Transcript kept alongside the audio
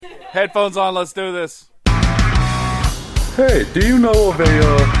Headphones on, let's do this. Hey, do you know of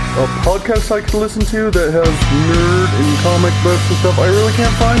a podcast I could listen to that has nerd and comic books and stuff? I really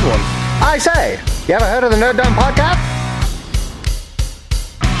can't find one. I say, you ever heard of the Nerd Dumb Podcast?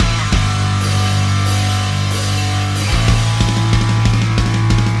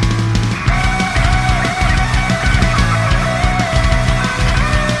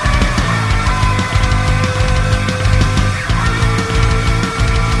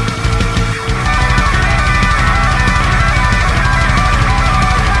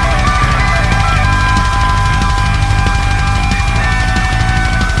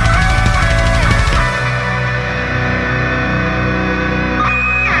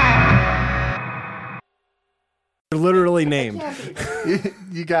 Literally named.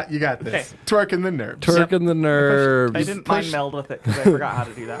 You got this. Twerking the nerds. Twerking the nerves. I didn't mind meld with it because I forgot how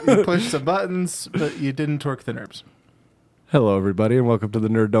to do that. You pushed some buttons, but you didn't twerk the nerves. Hello, everybody, and welcome to the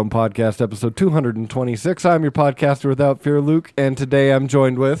Nerd Dumb Podcast, episode 226. I'm your podcaster without fear, Luke, and today I'm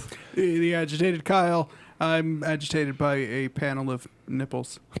joined with... The agitated Kyle. I'm agitated by a panel of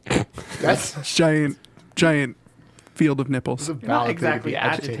nipples. That's giant field of nipples. You're not exactly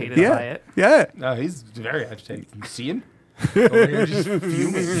agitated Yeah. by it. Yeah. No, he's very agitated. You see him? Over here just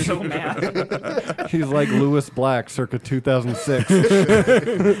fuming. So mad. He's like Lewis Black, circa 2006.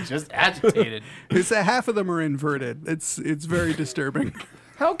 Just agitated. It's that half of them are inverted. It's very disturbing.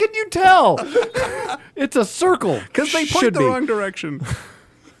 How can you tell? It's a circle. Because they point Should the be. wrong direction.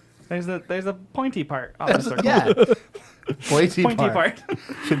 There's a pointy part on the circle. Yeah. Pointy Pointy part. part.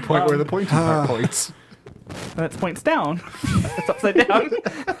 Should point where the pointy part points. And it points down. It's upside down.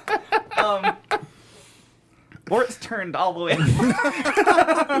 Or it's turned all the way.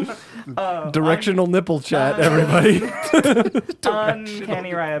 Directional nipple chat, everybody.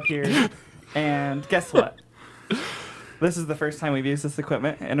 Uncanny Rye appeared. And guess what? This is the first time we've used this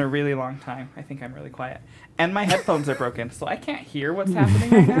equipment in a really long time. I think I'm really quiet. And my headphones are broken, so I can't hear what's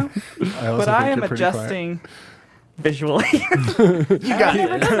happening right now. But I am adjusting visually. I've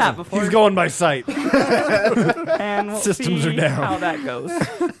never done that before. He's going by sight. And we'll Systems see are down. how that goes.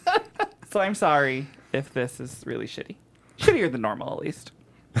 So I'm sorry if this is really shitty. Shittier than normal, at least.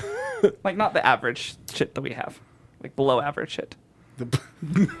 Like, not the average shit that we have. Like, below average shit.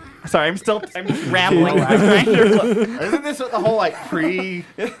 Sorry, I'm just rambling. Isn't this what the whole,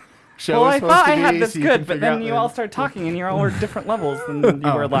 pre-show Well, I is thought I supposed to had be, this so you good, can but figure out then you all started talking, and you all were different levels than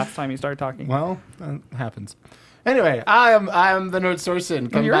you were last time you started talking. Well, that happens. Anyway, I am the Nerd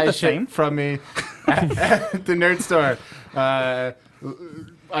Sourcing. Come you're buy the shit same. from me at the Nerd Store.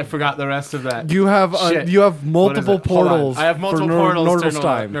 I forgot the rest of that. You have Shit. you have multiple What is it? Hold on. portals. I have multiple for portals to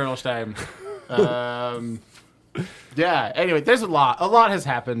Nordlstein. Nordlstein. Yeah. Anyway, there's a lot has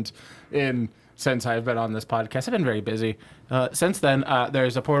happened since I've been on this podcast. I've been very busy. Since then,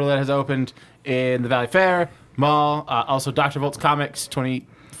 there's a portal that has opened in the Valley Fair Mall. Also, Dr. Volt's Comics,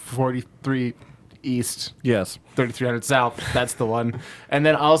 2043 East. Yes. 3300 South. That's the one. And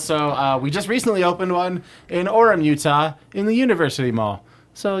then also, we just recently opened one in Orem, Utah, in the University Mall.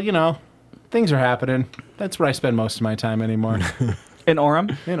 So, things are happening. That's where I spend most of my time anymore. In Orem?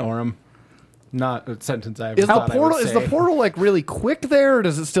 In Orem. Not a sentence I ever Is the thought portal I would is say. the portal like really quick there, or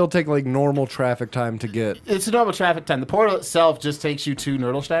does it still take like normal traffic time to get? It's a normal traffic time. The portal itself just takes you to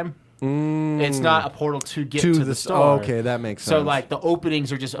Nerdlstein. It's not a portal to get to the store. Oh, okay, that makes sense. So, the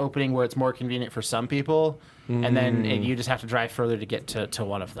openings are just opening where it's more convenient for some people, and then you just have to drive further to get to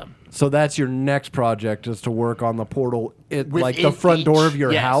one of them. So that's your next project, is to work on the portal, like the Within front door of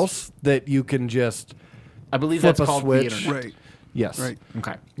your yes. house, that you can just I believe flip that's a called switch. the internet. Right. yes, Right.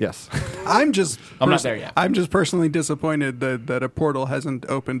 Okay. yes. I'm not there yet. I'm just personally disappointed that a portal hasn't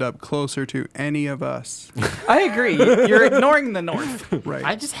opened up closer to any of us. I agree. You're ignoring the North. Right.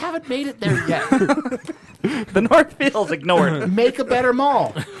 I just haven't made it there yet. The North feels ignored. Make a better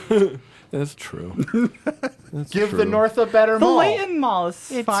mall. That's true. Give the North a better The mall. Layton Mall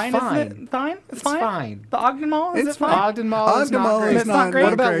is It's fine, fine. isn't it? Fine? It's fine. The Ogden Mall? Is It's it fine? Ogden Mall is Ogden not Mall great. is It's not great.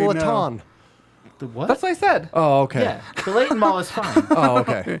 What about great, no. Laton? The what? That's what I said. Oh, okay. Yeah, the Layton Mall is fine. Oh,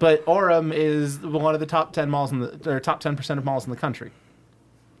 okay. But Orem is one of the top 10 malls top 10% of malls in the country.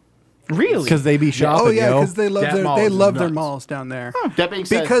 Really? Because they be shopping. Oh yeah, yo. because they love That mall their is love their nuts. malls down there. That being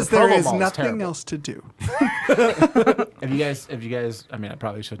said, Because the there Provo is Mall nothing terrible. else to do. Have you guys? I mean, I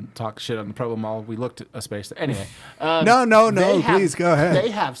probably shouldn't talk shit on the Provo Mall. We looked at a space there. Anyway. No, they have- please go ahead.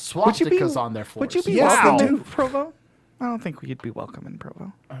 They have swastikas on their floors. Would you be Yes, they welcome do. in Provo? I don't think we'd be welcome in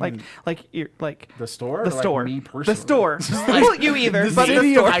Provo. The store? The Or, store. me personally? The store. Well, you either. The but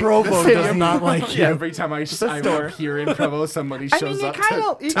city the of store. Provo does not like you. Every time I'm store. up here in Provo, somebody I shows mean, you up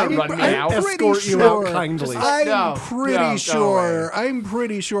kinda- to, you- to I mean, run me I'm out. pretty Escort you out sure- kindly. I'm No, pretty no, sure. I'm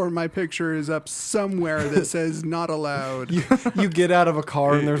pretty sure my picture is up somewhere that says not allowed. You get out of a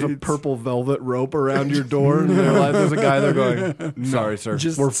car and there's a It's- purple velvet rope around your door, and there's a guy there going, "Sorry, sir,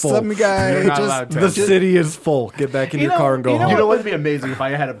 Just we're full. some guy. You're not just allowed to. The city is full. Get back in You your know- car and go you know home." You know what would be amazing if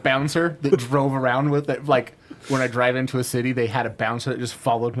I had a bouncer that drove around with it, like when I drive into a city, they had a bouncer that just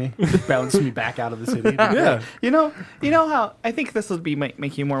followed me, bounced me back out of the city. Yeah. You know how I think this would be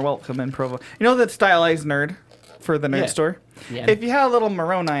make you more welcome in Provo. You know that stylized nerd for the nerd Yeah. store. Yeah. If you had a little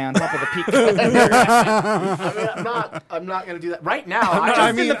Moroni on top of the peak, I mean, I'm not going to do that right now.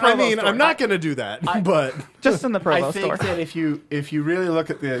 I'm not going to do that, but just in the Provo I store. think that if you really look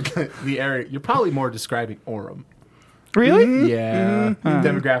at the area, you're probably more describing Orem. Really? Yeah,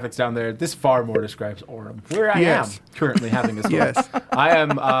 demographics down there. This far more describes Orem, where I Yes. am currently having this. Yes. I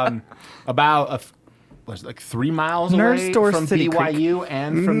am about 3 miles Nerd away Store from City BYU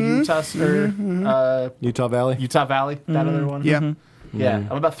and from Utah Valley. Utah Valley. That other one. Yeah. Yeah,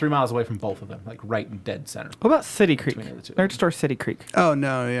 I'm about 3 miles away from both of them, like right in dead center. What about City Creek? Between the two. Nerd Store City Creek. Oh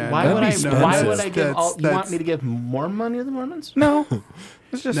no, yeah. Why That'd would be I? expensive. Why would I give? That's- You want that's- me to give more money to the Mormons? No,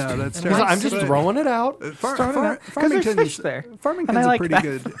 it's just No, that's Because terrible. I'm just But throwing it out. throwing it out. 'Cause there's fish there. Farmington's And I like a pretty that.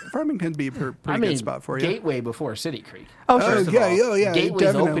 good. Farmington be a pretty I mean, good spot for you. Gateway before City Creek. Oh, Oh, sure. First of yeah, all, yeah, Gateway's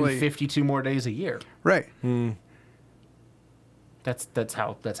definitely. open 52 more days a year. Right, That's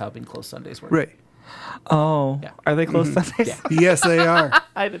how being closed Sundays work. right. Oh, Yeah. are they closed Sundays? Yeah. Yes, they are.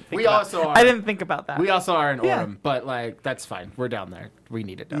 I didn't think. We about, also are. I didn't think about that. We also are in Yeah. Orem, but like that's fine. We're down there. We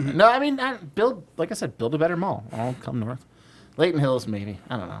need it down there. No, I mean build, like I said, build a better mall. I'll come north. Layton Hills, maybe.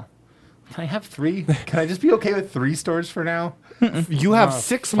 I don't know. Can I have 3? Can I just be okay with 3 stores for now? You have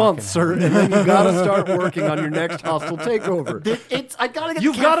 6 months, sir, and then you got to start working on your next hostile takeover. I gotta get.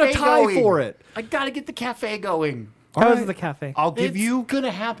 You've the got to cafe tie going. for it. I gotta get the cafe going. How All is right. the cafe? I'll give It's you. gonna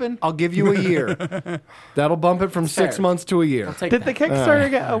happen. I'll give you a year. That'll bump it from Fair. 6 months to a year. I'll take Did the that. Kickstarter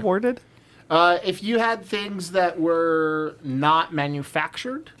get awarded? If you had things that were not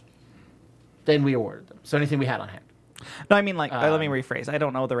manufactured, then we awarded them. So anything we had on hand. No, I mean like. let me rephrase. I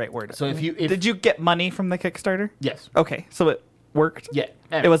don't know the right word. So if Did you get money from the Kickstarter? yes, Okay, so it worked. yeah,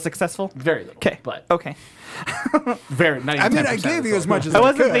 It was successful. very little. Okay, but okay. very. Not even I mean, 10% I gave of you the as much as I I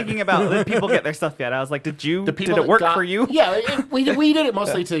wasn't could. thinking about did people get their stuff yet. I was like, did The people it that work got- for you? Yeah, we did it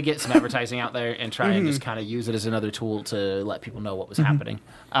mostly to get some advertising out there and try and just kind of use it as another tool to let people know what was happening.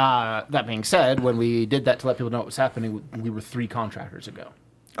 That being said, when we did that to let people know what was happening, we were 3 contractors ago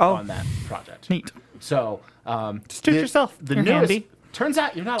Oh. on that project. Neat. So Just do it yourself. The You're newest handy. turns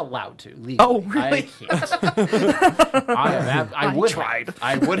out you're not allowed to legally. Oh, really? I would tried.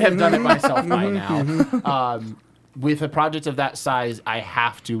 I would have done it myself by now. With a project of that size, I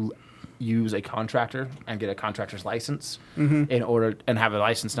have to use a contractor and get a contractor's license in order and have a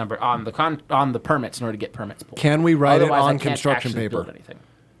license number on the permits in order to get permits pulled. Can we write it Otherwise, I on can't construction actually build paper? anything.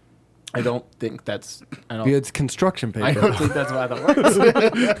 I don't think that's. I don't. It's construction I paper. don't think that's why that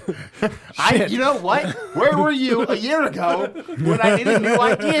works. You know what? Where were you a year ago when I needed new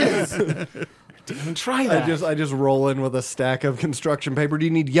ideas? Didn't even try that. I just roll in with a stack of construction paper. Do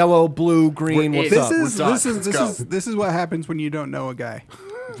you need yellow, blue, green? We're What's in. up? This is what happens when you don't know a guy.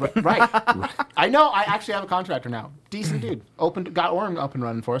 Right. I know. I actually have a contractor now. Decent dude. Got Orem up and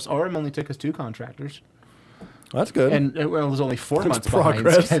running for us. Orem only took us 2 contractors, That's good. and it was only 4 months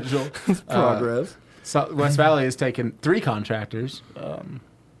progress. behind schedule. Progress. So West Valley has taken 3 contractors.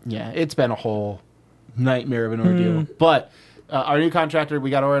 Yeah, it's been a whole nightmare of an ordeal. But our new contractor, we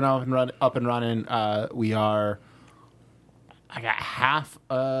got Orem up and running. I got half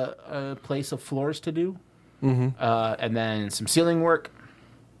a place of floors to do, and then some ceiling work.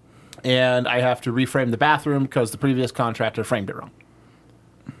 And I have to reframe the bathroom because the previous contractor framed it wrong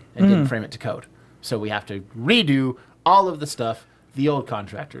and didn't frame it to code. So we have to redo all of the stuff the old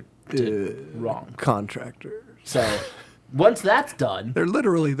contractor did wrong. Contractor. So once that's done, They're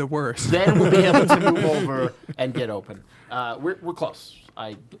literally the worst. then we'll be able to move over and get open. We're close.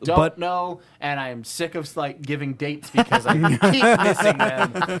 I don't But- know, and I'm sick of giving dates because I keep missing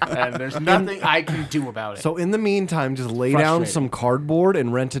them, and there's nothing I can do about it. So in the meantime, just lay down Frustrating. some cardboard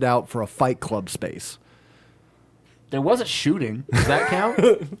and rent it out for a fight club space. there was a shooting. Does that count?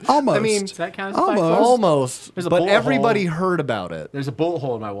 Almost. I mean, Does that count as a fight Almost. club? Almost. There's a But bullet everybody hole. heard about it. There's a bullet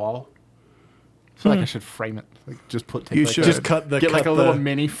hole in my wall. feel like I should frame it. Like, just take You like should. a- Just cat get like a little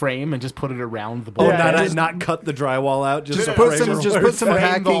mini frame and just put it around the board. not cut the drywall out. Just, Just a put frame some- of just where put it's some at.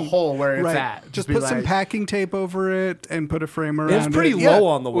 frame the packing- hole where it's Right. at. Just be put some like- packing tape over it and put a frame around It's pretty it. low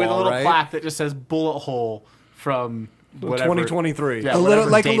on the wall, with a little right? plaque that just says bullet hole from whatever. 2023. Yeah, A little, whatever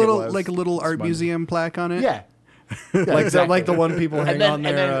like a date it little, was. like a little art Monday. museum plaque on it. Yeah. Like exactly. like the one people hang on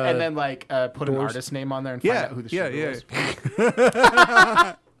their. and then like put an doors. artist name on there and find Yeah, out who the yeah, shooter yeah.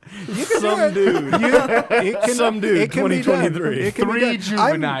 was. some dude. Some dude. It can be done. 2023. It can be Three done.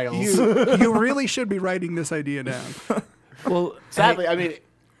 juveniles. You really should be writing this idea down. Well, Sadly, I mean,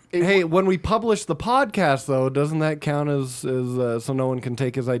 hey, when we publish the podcast, though, doesn't that count as so no one can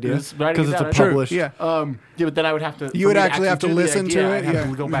take his idea? It's writing Because it it's a down. Sure, published. Yeah. yeah, but then I would have to. You for would me actually have to do the listen to idea, it, I'd have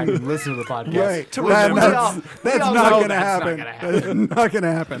yeah. to go back and listen to the podcast. Right. We That's all- not we all going know to that's happen. not gonna happen. Not going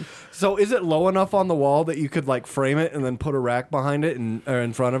to happen. So is it low enough on the wall that you could like frame it and then put a rack behind it and or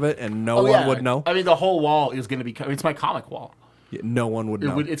in front of it and no Oh, one yeah. would know? I mean, the whole wall is going to be. It's my comic wall. Yeah, no one would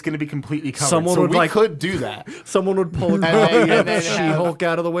know. It's going to be completely covered. Someone so would we like- could do that. Someone would pull a then- and then She-Hulk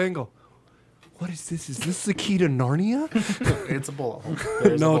out of the way and go, "What is this? Is this the key to Narnia?" It's a bullet hole.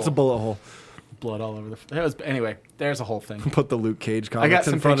 There's No, it's a bullet hole. blood all over the. Anyway, there's a whole thing. Put the Luke Cage I got comics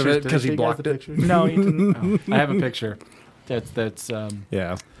some in front of pictures. it Did I because show he you guys blocked the it. picture? No, you didn't. I have a picture. That's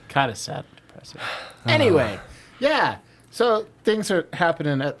Yeah. kind of sad, and depressing. Anyway, yeah. So things are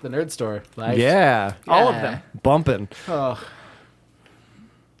happening at the nerd store. Like, Yeah. All of Yeah. them. Bumping. Oh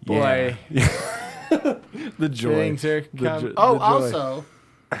boy, The joy. things are The coming. jo- Oh, the joy. also,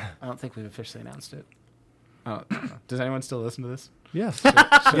 I don't think we've officially announced it. Oh, I don't know. Does anyone still listen to this? Yes.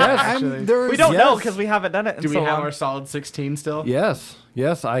 Yes. I'm, there's, We don't know Yes. because we haven't done it in Do we so have long. our solid 16 still? Yes.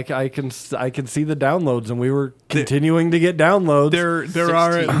 Yes. I can see the downloads, and we were continuing to get downloads. there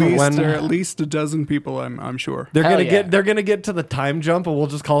are at 16. least When- there are at least a dozen people. I'm sure. They're Hell gonna yeah. they're gonna get to the time jump, and we'll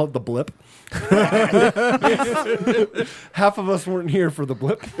just call it the blip. Half of us weren't here for the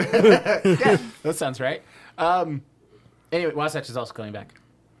blip. Yeah, that sounds right. Anyway, Wasatch is also coming back.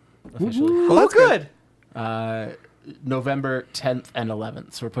 Officially. Oh, good. November 10th and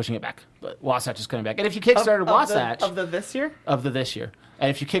 11th. So we're pushing it back. But Wasatch is coming back. And if you kickstarted Wasatch Of the this year? of the this year, and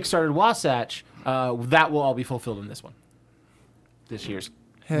if you kickstarted Wasatch, that will all be fulfilled in this one. This year's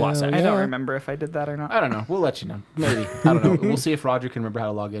Wasatch. I Yeah. don't remember if I did that or not. I don't know. We'll let you know. Maybe. I don't know. We'll see if Roger can remember how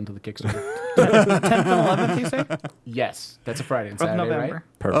to log into the Kickstarter. 10th and 11th, you say? Yes. That's a Friday and Of Saturday, November. right?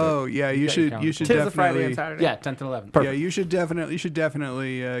 Perfect. Oh yeah, you got your should calendar. you should Tis a Friday and definitely. Saturday. Yeah, 10th and 11th. Yeah, you should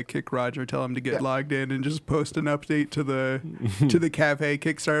definitely kick Roger. Tell him to get Yeah. logged in and just post an update to the cafe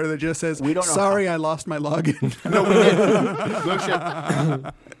Kickstarter that just says, We don't know "Sorry, I lost my login." No, we didn't. No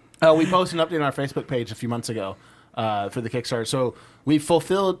shit. We posted an update on our Facebook page a few months ago for the Kickstarter. So we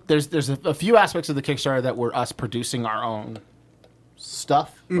fulfilled. There's a few aspects of the Kickstarter that were us producing our own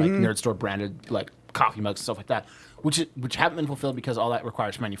stuff, like Nerd Store branded, like coffee mugs and stuff like that, which haven't been fulfilled because all that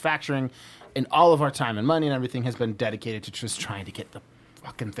requires manufacturing, and all of our time and money and everything has been dedicated to just trying to get the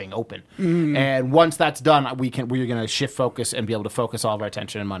fucking thing open. And once that's done, we're going to shift focus and be able to focus all of our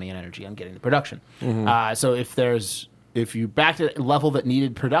attention and money and energy on getting the production. So if you backed a level that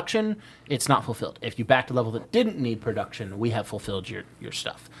needed production, it's not fulfilled. If you backed a level that didn't need production, we have fulfilled your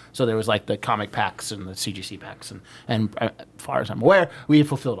stuff. So there was like the comic packs and the CGC packs, and as far as I'm aware, we had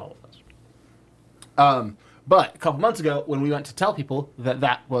fulfilled all of those. But a couple months ago, when we went to tell people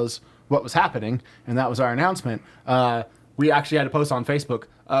that was what was happening, and that was our announcement, we actually had to post on Facebook.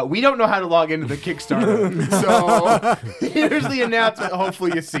 We don't know how to log into the Kickstarter, so here's the announcement.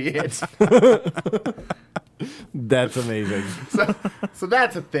 Hopefully you see it. That's amazing. So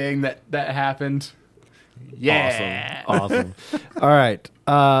that's a thing that happened. Yeah. Awesome. All right.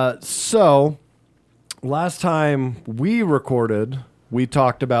 So last time we recorded, we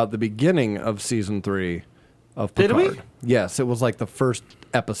talked about the beginning of season 3 of Did Picard. we? Yes, it was like the first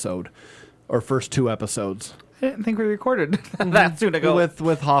episode or first 2 episodes I didn't think we recorded that soon ago.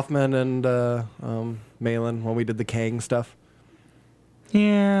 with Hoffman and Malin when we did the Kang stuff.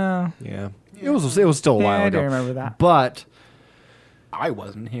 Yeah. Yeah. It was still a Yeah, while I ago. don't remember that. But I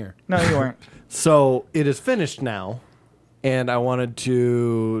wasn't here. No, you weren't. so it is finished now, and I wanted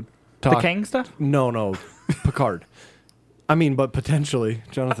to talk. The Kang stuff? No, Picard. I mean, but potentially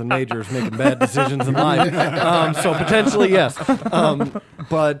Jonathan Majors making bad decisions in life. So potentially yes.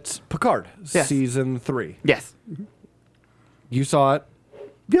 But Picard Yes. season 3. Yes. You saw it.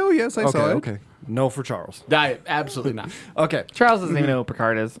 Oh yes, I saw it. Okay. No for Charles. Absolutely not. Okay. Charles doesn't even know who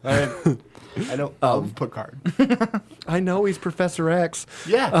Picard is. I know of Picard. I know he's Professor X.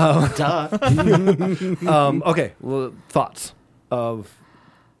 Yeah. Duh. Okay. Well, thoughts of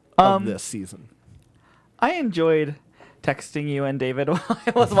this season. I enjoyed texting you and David while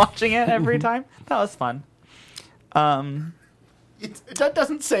I was watching it every time. That was fun. That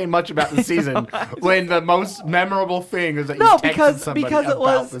doesn't say much about the season when the most memorable thing is that you No, texted somebody because it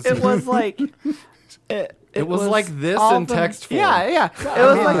about the was season. like It was like this all in text form. Yeah. It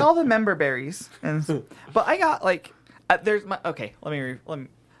was like all the member berries, but I got like there's my okay. Let me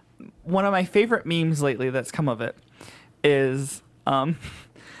one of my favorite memes lately that's come of it is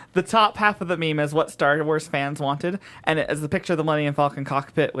the top half of the meme is what Star Wars fans wanted, and it is the picture of the Millennium Falcon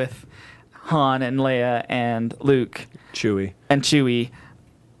cockpit with Han and Leia and Luke Chewie. and Chewie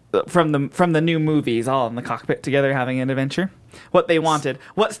from the new movies, all in the cockpit together having an adventure. What they wanted,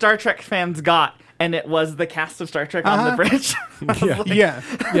 what Star Trek fans got, and it was the cast of Star Trek on the bridge. Yeah. Yeah.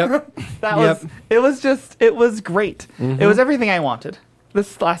 Yep. That Yep. it was great. It was everything I wanted.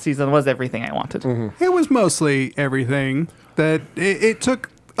 This last season was everything I wanted. It was mostly everything. That it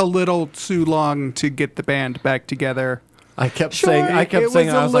took a little too long to get the band back together. I kept Sure, saying, it I was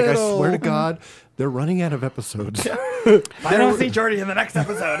was a like, I little- swear to God, they're running out of episodes. I don't see Jordy in the next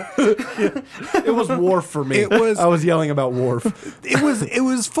episode. It was Worf for me. It was- I was yelling about Worf. It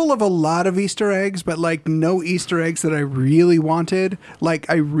was full of a lot of Easter eggs, but like no Easter eggs that I really wanted. Like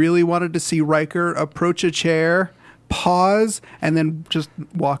I really wanted to see Riker approach a chair, pause, and then just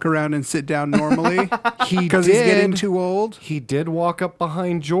walk around and sit down normally. He Because he's getting did. too old. He did walk up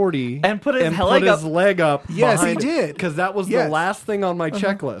behind Geordi And put his leg up. Yes, he did. Because that was Yes. the last thing on my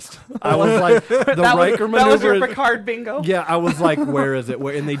checklist. I was like, the That Riker was maneuver. your Picard bingo. Yeah, I was like, where is it?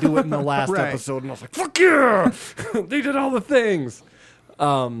 And they do it in the last Right. episode, and I was like, fuck yeah! They did all the things.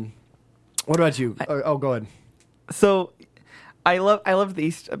 What about you? Go ahead. So, I loved the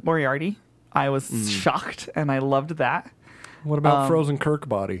East Moriarty. I was shocked, and I loved that. What about Frozen Kirk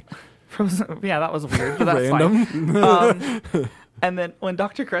body? Yeah, that was weird, but that's Random. fine. And then when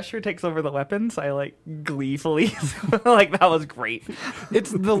Dr. Crusher takes over the weapons, I like gleefully like that was great. It's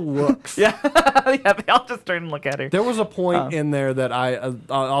the looks. Yeah, yeah. They all just turn and look at her. There was a point in there that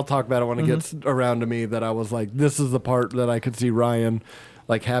I'll talk about it when it gets around to me, that I was like, this is the part that I could see Ryan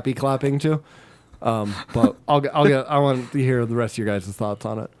like happy clapping to. But I want to hear the rest of your guys' thoughts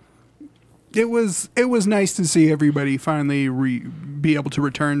on it. It was nice to see everybody finally be able to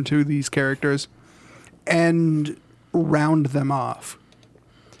return to these characters and round them off.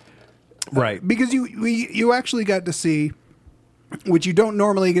 Right. Because you actually got to see, which you don't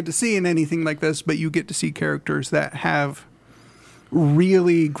normally get to see in anything like this, but you get to see characters that have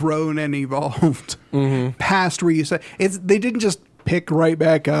really grown and evolved past where you say they didn't just pick right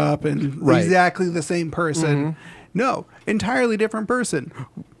back up and exactly the same person. No, entirely different person.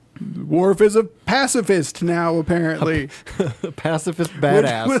 Worf is a pacifist now, apparently. Pacifist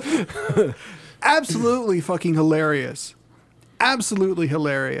badass. Absolutely fucking hilarious. Absolutely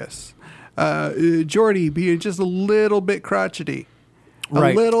hilarious. Geordi being just a little bit crotchety.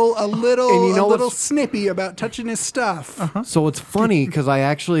 Right. A little, And you know a little what's- snippy about touching his stuff. So it's funny because I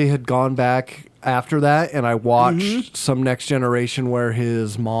actually had gone back after that and I watched some Next Generation where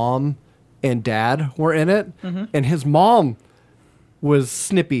his mom and dad were in it, and his mom was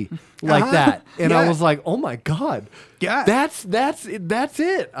snippy like that, and I Yeah. was like, "Oh my god, Yeah. that's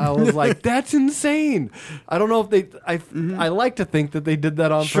it." I was like, "That's insane." I don't know if I like to think that they did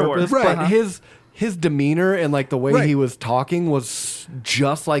that on Sure. purpose, Right. but his demeanor and like the way Right. he was talking was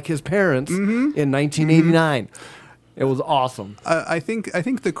just like his parents in 1989. It was awesome. I think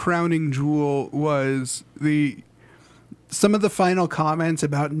the crowning jewel was some of the final comments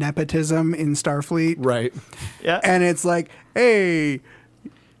about nepotism in Starfleet. Right. Yeah. And it's like, hey,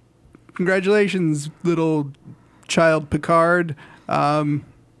 congratulations, little child Picard.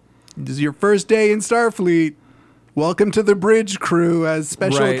 This is your first day in Starfleet. Welcome to the bridge crew as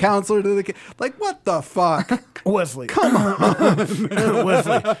special Right. counselor to the... Like, what the fuck? Wesley. Come on.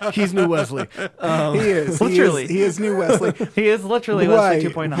 Wesley. He's new Wesley. He is. Literally. He is new Wesley. He is literally Wesley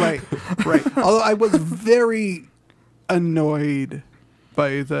 2.0. Right. Although I was very annoyed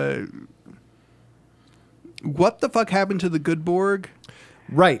by what the fuck happened to the good Borg?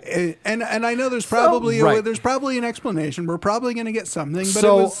 Right. And I know there's probably right. there's probably an explanation. We're probably going to get something, but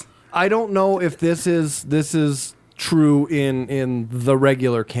So it was I don't know if this is true in the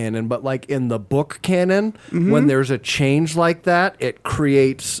regular canon, but like in the book canon, when there's a change like that, it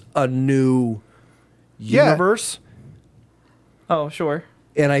creates a new universe. Oh, sure.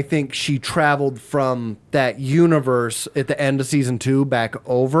 And I think she traveled from that universe at the end of season 2 back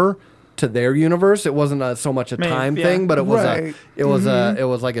over to their universe. It wasn't so much a Maybe, time yeah. thing, but it was Right. it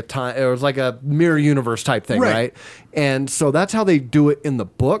was like a mirror universe type thing, Right. right? And so that's how they do it in the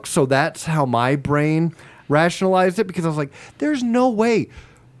book. So that's how my brain rationalized it, because I was like, there's no way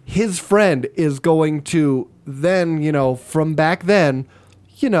his friend is going to then, from back then,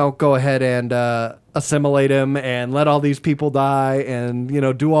 go ahead and assimilate him and let all these people die and,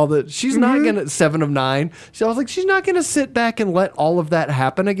 do all the... She's not going to... 7 of 9. So I was like, she's not going to sit back and let all of that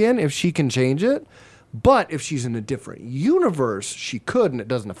happen again if she can change it. But if she's in a different universe, she could, and it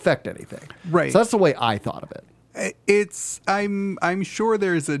doesn't affect anything. Right. So that's the way I thought of it. I'm sure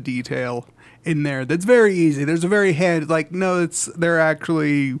there's a detail in there that's very easy. There's a very no, they're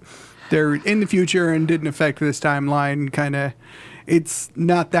in the future and didn't affect this timeline kind of. It's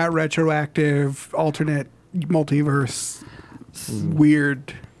not that retroactive, alternate multiverse,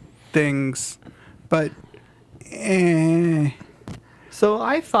 weird things, but So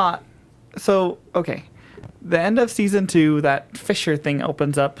I thought, okay, the end of season 2, that Fisher thing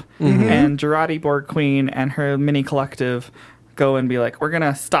opens up, and Jurati Borg Queen and her mini collective go and be like, we're going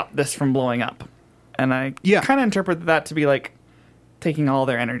to stop this from blowing up. And I kind of interpret that to be like taking all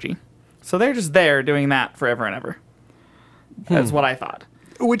their energy. So they're just there doing that forever and ever. That's what I thought.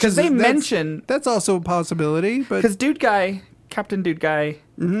 Because they mention... That's also a possibility, but... Because Captain Dude Guy...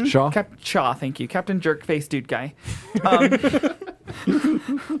 Shaw? Shaw, thank you. Captain Jerkface Dude Guy. I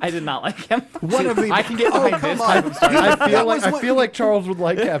did not like him. I can get behind this type of stuff. I feel like Charles would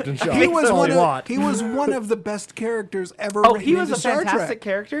like Captain Shaw. He was lot. He was one of the best characters ever. Oh, written he was into a Star fantastic Trek.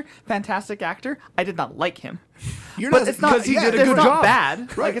 character, fantastic actor. I did not like him. But it's not. he did a it's good not job.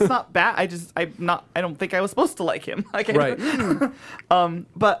 bad. Like it's not bad. I don't think I was supposed to like him. Like, Right.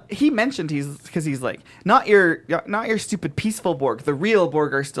 But he mentioned he's like not your stupid peaceful Borg. The real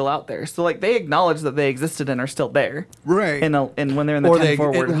Borg are still out there. So like they acknowledge that they existed and are still there. Right. In when they're in the Or 10 they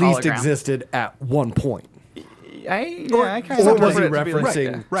forward at least hologram. existed at one point. I kind Or of was he interpret it to be like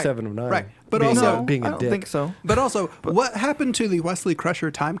referencing that. Right. 7 of 9? Right. But being also- a, being a I don't dick. think so. But also, what happened to the Wesley Crusher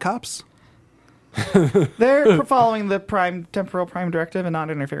time cops? They're following the temporal prime directive and not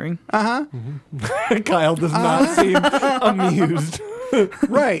interfering. Kyle does not seem amused.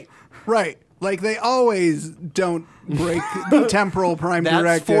 Right. Like they always don't break the temporal prime That's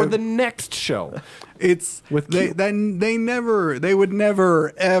directive. for the next show. It's With they Q. then they would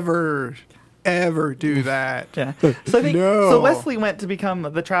never ever do that. Yeah. So I think No. so. Wesley went to become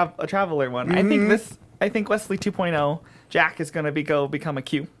a traveler one. I think Wesley 2.0. Jack is going to become a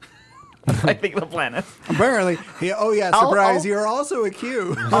Q. I think the plan is. Apparently, surprise! You're also a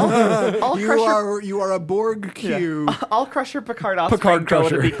Q. I'll You are a Borg Q. I'll Crusher Picard off Picard grow to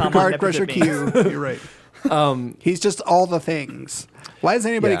Crusher. become Picard omnipotent Crusher being. Q. You're right. He's just all the things. Why is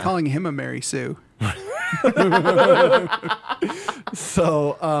anybody Yeah. calling him a Mary Sue?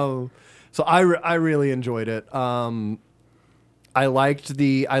 So I really enjoyed it. I liked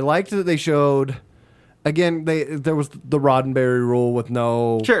that they showed. Again, there was the Roddenberry rule with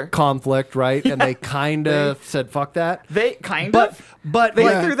no Sure. conflict, right? And they kind of said, "Fuck that." They kind But of. They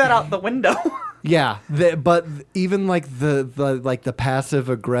Yeah. threw that out the window. Yeah, but even like the passive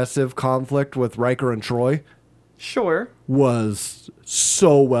aggressive conflict with Riker and Troy Sure. was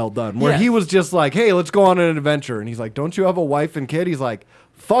so well done. Where he Yes. was just like, "Hey, let's go on an adventure," and he's like, "Don't you have a wife and kid?" He's like,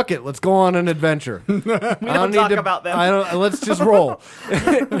 "Fuck it, let's go on an adventure." We don't talk about them. Let's just roll.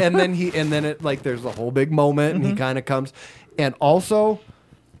 and then it like there's a whole big moment, and he kind of comes. And also,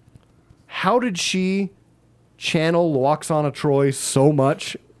 how did she channel Loxana Troy so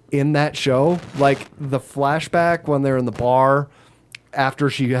much in that show? Like the flashback when they're in the bar after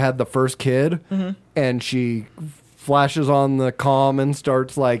she had the first kid, and she flashes on the comm and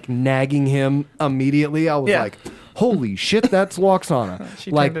starts like nagging him immediately. I was Yeah. like, holy shit, that's Loxana. She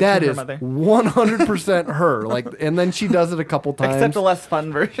Like turned that into is her mother. 100% her. Like, and then she does it a couple times. Except a less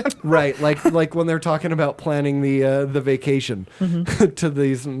fun version. Right, like when they're talking about planning the vacation to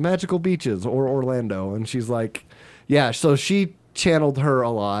these magical beaches or Orlando, and she's like, yeah. So she channeled her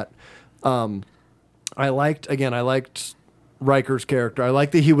a lot. I liked Riker's character. I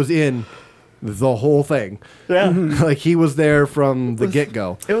liked that he was in the whole thing. Yeah. Like he was there from the get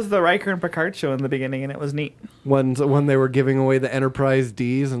go. It was the Riker and Picard show in the beginning, and it was neat. When they were giving away the Enterprise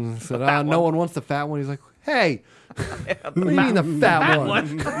Ds and said, fat no one. one wants the fat one. He's like, hey, what do you mean the fat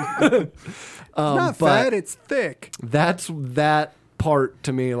one? It's not but- fat, it's thick. That's that part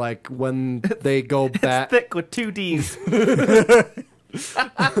to me, like when they go back. Thick with 2 Ds.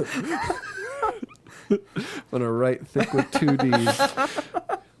 I'm gonna write thick with 2 Ds.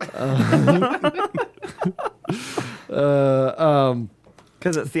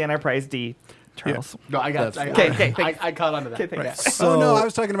 Because it's the Enterprise D. Charles. No, I got. That's Okay, I caught on to that. Okay, thanks. Yeah. So, Oh no, I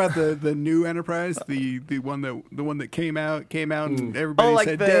was talking about the new Enterprise, the one that came out, and everybody like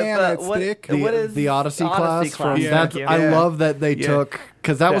said, the- "Damn, the- that's what- thick." what is the Odyssey class. From, Yeah. that's, Thank you. I Yeah. love that they Yeah. took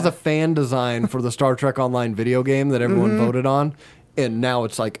because that was Yeah. a fan design for the Star Trek Online video game that everyone voted on, and now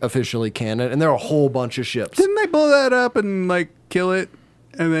it's like officially canon. And there are a whole bunch of ships. Didn't they blow that up and like kill it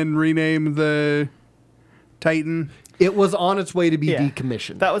and then rename the Titan? It was on its way to be Yeah.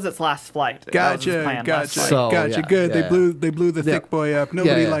 decommissioned. That was its last flight. That was its plan last flight. So, Gotcha. yeah, Good. yeah, They blew the thick boy up. Yeah,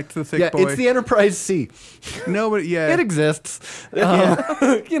 Nobody yeah. liked the thick boy. It's the Enterprise C. Nobody. Yeah. It exists.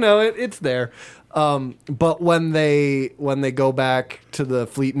 It's there. But when they go back to the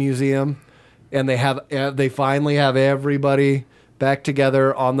Fleet Museum and they finally have everybody back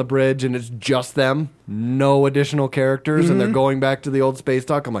together on the bridge and it's just them, no additional characters, and they're going back to the old space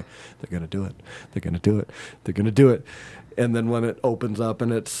dock, I'm like, they're gonna do it. They're gonna do it. They're gonna do it. And then when it opens up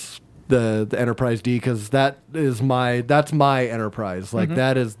and it's the Enterprise D, because that's my Enterprise. Like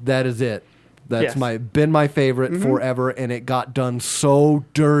that is it. That's Yes. been my favorite forever, and it got done so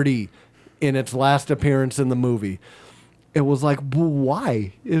dirty in its last appearance in the movie. It was like,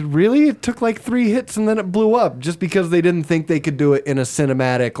 why? It took like 3 hits and then it blew up just because they didn't think they could do it in a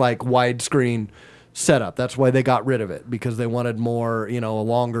cinematic, like widescreen setup. That's why they got rid of it, because they wanted more, a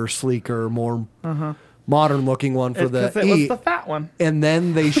longer, sleeker, more modern looking one for the Because it was the fat one. And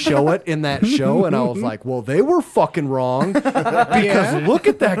then they show it in that show, and I was like, well, they were fucking wrong because look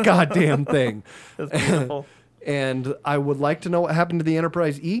at that goddamn thing. It was beautiful. And I would like to know what happened to the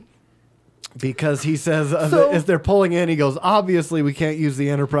Enterprise E, because he says, as they're pulling in, he goes, obviously we can't use the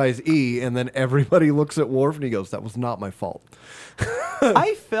Enterprise E. And then everybody looks at Worf and he goes, that was not my fault.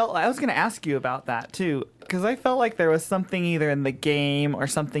 I was going to ask you about that too, because I felt like there was something either in the game or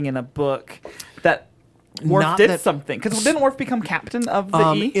something in a book that Worf Not did that- something. Because didn't Worf become captain of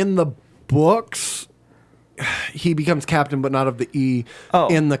the E? In the books, he becomes captain, but not of the E. Oh.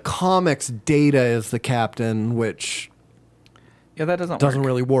 In the comics, Data is the captain, which Yeah, that doesn't doesn't work.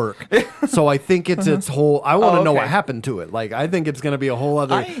 really work. So I think it's its whole. I want to know what okay. happened to it. Like, I think it's going to be a whole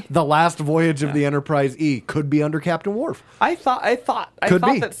other. I- The last voyage of the Enterprise E could be under Captain Worf. I thought Could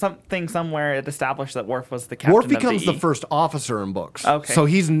be. that something somewhere it established that Worf was the captain Worf of becomes the the E. first officer in books. Okay. So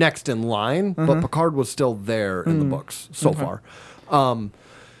he's next in line, but Picard was still there in the books so far.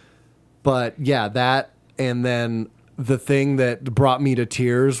 But yeah, that, and then the thing that brought me to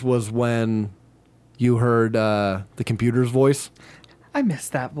tears was when you heard the computer's voice. I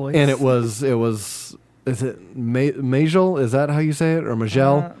missed that voice. And it was is it Majel? Is that how you say it? Or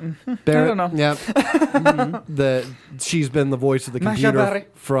Majel? Barrett? I don't know. Yeah. She's been the voice of the Majel computer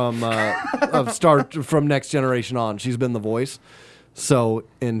Barrett. from Next Generation on. She's been the voice. So,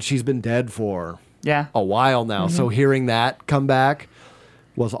 and she's been dead for Yeah. a while now. So hearing that come back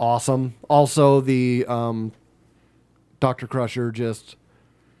was awesome. Also, the Dr. Crusher just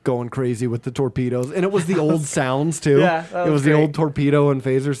going crazy with the torpedoes, and it was the old sounds too. Yeah, that it was was the great. old torpedo and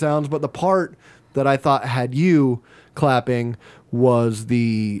phaser sounds. But the part that I thought had you clapping was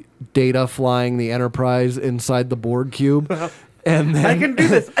the Data flying the Enterprise inside the Borg cube, and then I can do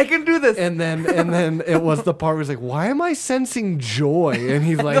this. I can do this. And then it was the part where he's like, "Why am I sensing joy?" And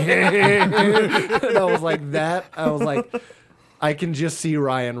he's like, and I was like, that. I was like, I can just see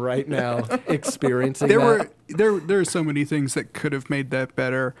Ryan right now experiencing that. There are so many things that could have made that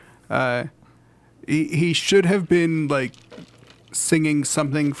better. He should have been like singing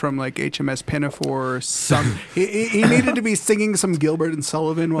something from like HMS Pinafore. He needed to be singing some Gilbert and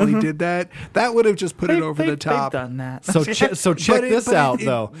Sullivan while he did that. That would have just put it over the top. They've done that. So check this out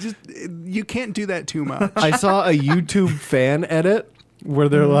though. You can't do that too much. I saw a YouTube fan edit where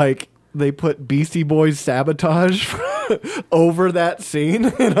they're like, they put Beastie Boys Sabotage over that scene,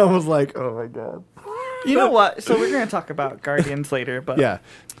 and I was like, oh my god. You know what? So we're going to talk about Guardians later, but Yeah.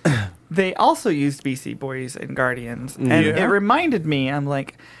 they also used BC Boys in Guardians, and Yeah. it reminded me. I'm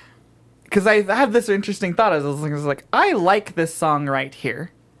like, because I had this interesting thought as I was listening. I was like, I like this song right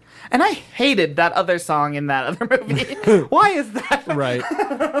here, and I hated that other song in that other movie. Why is that? Right.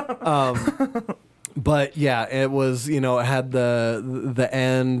 But yeah, it was, it had the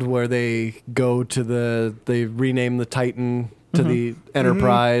end where they go to they rename the Titan to the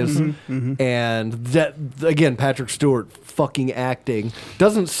Enterprise. And that, again, Patrick Stewart fucking acting.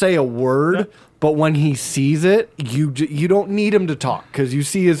 Doesn't say a word, but when he sees it, you don't need him to talk because you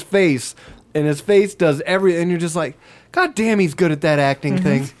see his face, and his face does everything. And you're just like, God damn, he's good at that acting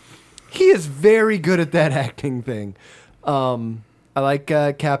thing. He is very good at that acting thing. I like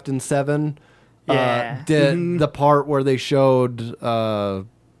Captain Seven. Yeah. Did the part where they showed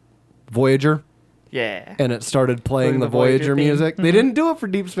Voyager Yeah. and it started playing the the Voyager Voyager theme. music. They didn't do it for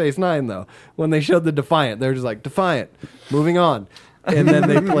Deep Space Nine though. When they showed the Defiant, they're just like Defiant, moving on, and then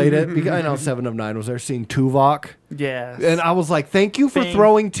they played it. Because I know 7 of 9 was there seeing Tuvok. Yeah. And I was like, thank you for Thing.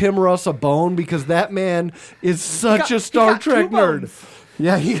 throwing Tim Russ a bone because that man is such a Star Trek nerd.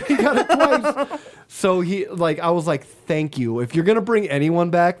 Yeah, he got it twice. So I was like, thank you. If you're gonna bring anyone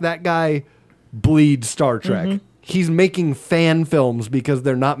back, that guy bleeds Star Trek. He's making fan films because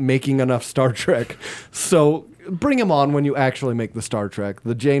they're not making enough Star Trek. So bring him on when you actually make the Star Trek.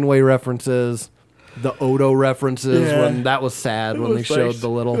 The Janeway references, the Odo references, when that was sad when they showed the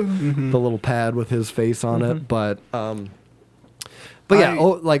little pad with his face on it. But yeah,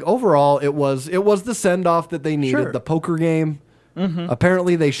 overall, it was the send off that they needed. Sure. The poker game.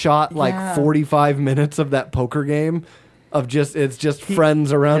 Apparently, they shot 45 minutes of that poker game. It's just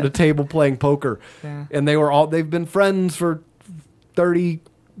friends around a table playing poker, and they've been friends for 30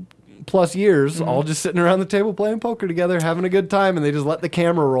 plus years, all just sitting around the table playing poker together, having a good time, and they just let the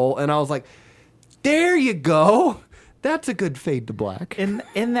camera roll. And I was like, there you go. That's a good fade to black. In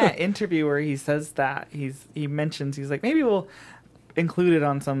that interview where he says that, he mentions, he's like, maybe we'll include it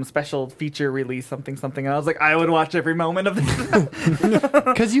on some special feature release, something. And I was like, I would watch every moment of this.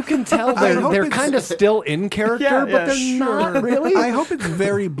 Because you can tell they're kind of still in character, but they're not really. I hope it's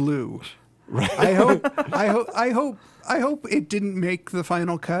very blue. Right. I hope it didn't make the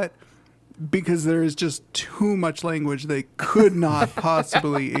final cut because there is just too much language they could not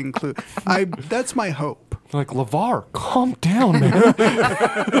possibly include. That's my hope. Like, LeVar, calm down, man.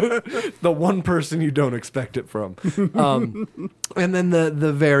 The one person you don't expect it from. And then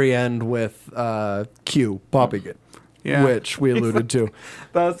the very end with Q popping it, which we alluded to.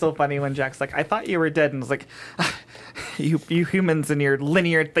 That was so funny when Jack's like, I thought you were dead. And it's like, you humans and your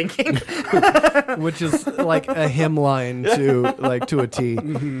linear thinking. Which is like a hymn line to a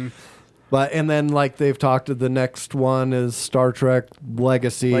T. But and then they've talked to the next one is Star Trek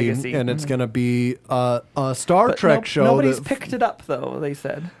Legacy. And it's going to be a Star Trek show. Nobody's picked it up though. They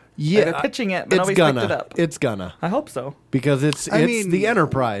said. Yeah, they're pitching it, but nobody's picked it up. It's gonna. I hope so because it's the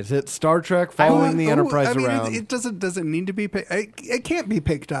Enterprise. It's Star Trek following the Enterprise around. It doesn't need to be. It can't be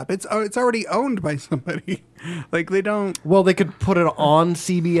picked up. It's already owned by somebody. They don't. Well, they could put it on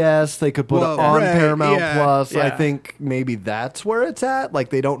CBS. They could put it on Paramount Plus. Yeah. I think maybe that's where it's at.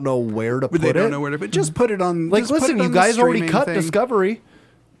 They don't know where to put it. They don't know where to. But just put it on. Listen, you guys already cut Discovery.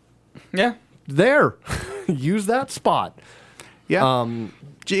 Yeah. There, use that spot. Yeah.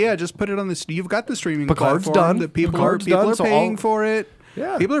 Yeah, just put it on this. You've got the streaming Picard's platform. Done. That people are paying for it.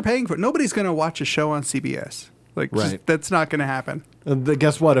 Yeah, people are paying for it. Nobody's going to watch a show on CBS. That's not going to happen.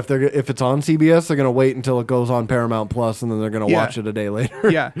 Guess what? If it's on CBS, they're going to wait until it goes on Paramount Plus, and then they're going to watch it a day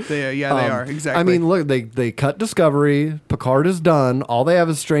later. They are exactly. I mean, look, they cut Discovery. Picard is done. All they have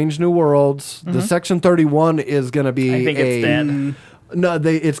is Strange New Worlds. The Section 31 is going to be. I think it's dead. No,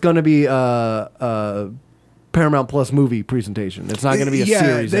 it's going to be Paramount Plus movie presentation. It's not going to be a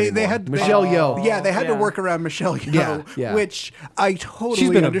series anymore. They had Michelle Yeoh. Yeah, they had to work around Michelle Yeoh, which I totally She's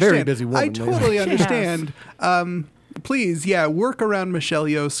been understand. a very busy woman. I totally understand. Please, work around Michelle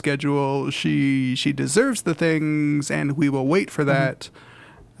Yeoh's schedule. She deserves the things, and we will wait for that.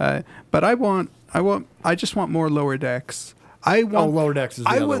 But I just want more Lower Decks. Lower Decks is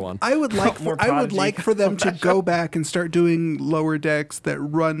the other one. I would like for them to go back and start doing Lower Decks that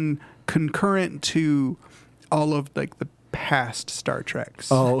run concurrent to all of the past Star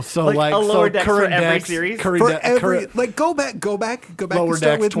Treks. Oh, so a Lower Decks current for every decks, series? Go back Lower and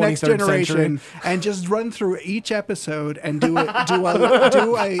start with Decks, Next Generation and just run through each episode and do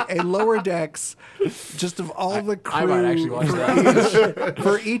a Lower Decks just of all the crew I might actually watch that.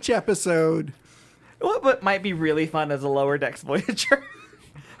 for each episode. What might be really fun as a Lower Decks Voyager?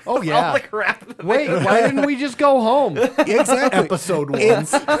 Oh yeah! All the crap. Wait, why didn't we just go home? Exactly. Episode 1.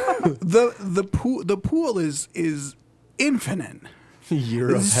 The pool is infinite.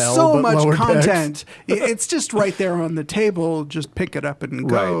 Year of hell. So much Lower content. Decks. It's just right there on the table. Just pick it up and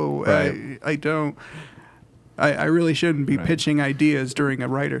go. Right. I don't. I really shouldn't be pitching ideas during a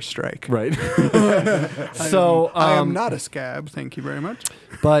writer's strike. Right. So I am not a scab. Thank you very much.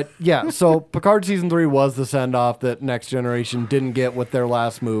 But yeah, so Picard season 3 was the send off that Next Generation didn't get with their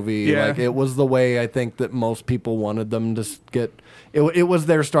last movie. Yeah. It was the way I think that most people wanted them to get. It was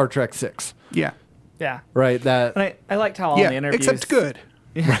their Star Trek 6. Yeah. Yeah. Right. That. And I liked how all the interviews. Except good.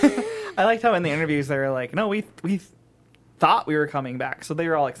 I liked how in the interviews they were like, no, we thought we were coming back, so they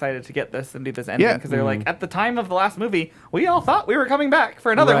were all excited to get this and do this ending because they're like, at the time of the last movie, we all thought we were coming back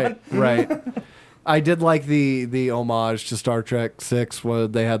for another one. Right. I did like the homage to Star Trek 6 where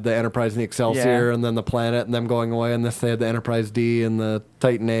they had the Enterprise and the Excelsior and then the planet and them going away, and this they had the Enterprise D and the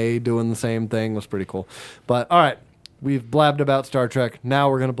Titan A doing the same thing. It was pretty cool. But all right, we've blabbed about Star Trek. Now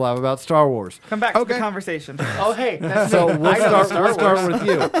we're going to blab about Star Wars. Come back to the conversation. Oh, hey. That's So we'll start with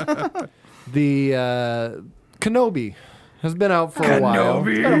you. The Kenobi has been out for a while.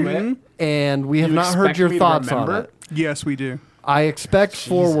 Kenobi. And we have not heard your thoughts on it. Yes, we do. I expect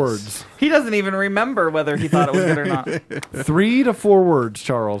 4 words. He doesn't even remember whether he thought it was good or not. 3 to 4 words,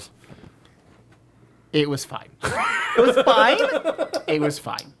 Charles. It was fine. It was fine. It was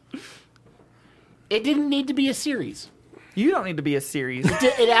fine. It didn't need to be a series. You don't need to be a series.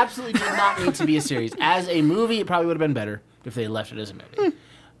 It absolutely did not need to be a series. As a movie, it probably would have been better if they left it as a movie.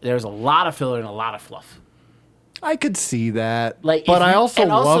 There was a lot of filler and a lot of fluff. I could see that. Like, but if I you- also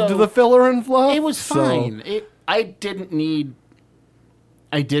and also- loved the filler and fluff. It was so- fine. I didn't need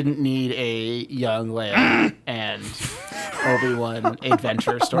a young Leia and Obi-Wan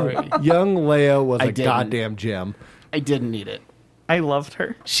adventure story. Young Leia was I a didn't. goddamn gem. I didn't need it. I loved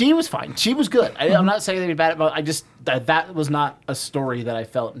her. She was fine. She was good. I'm not saying anything bad about it. I just that was not a story that I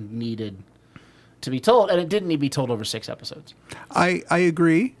felt needed to be told, and it didn't need to be told over 6 episodes. I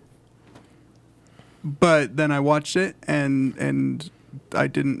agree, but then I watched it and I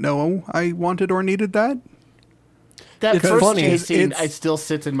didn't know I wanted or needed that. That It's first funny. chase scene, It's- I still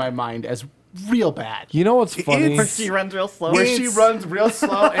sits in my mind as real bad. You know what's funny? It's- Where she runs real slow. Where she It's- runs real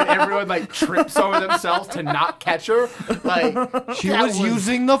slow and everyone like trips over themselves to not catch her. Like She that was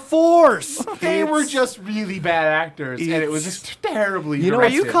using the Force. They were just really bad actors, and it was just terribly. You know, Are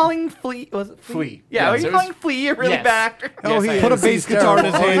directed. you calling Flea? Was it Flea. Yeah, Yes, are you it was- calling Flea a really Yes. bad actor? Oh, Yes, he I Put a am. bass guitar in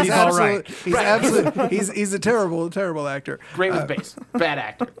his hand. He's He's all right. absolute- He's absolute. He's a terrible actor. Great with bass, bad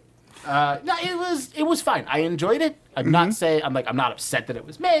actor. No, it was fine. I enjoyed it. I'm not saying I'm not upset that it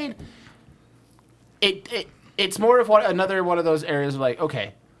was made. It's more of another one of those areas of like,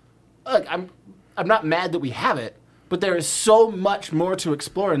 okay, look, I'm not mad that we have it, but there is so much more to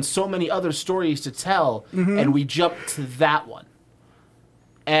explore and so many other stories to tell, and we jumped to that one.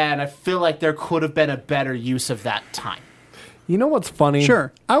 And I feel like there could have been a better use of that time. You know what's funny?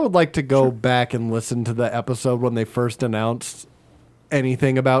 Sure. I would like to go back and listen to the episode when they first announced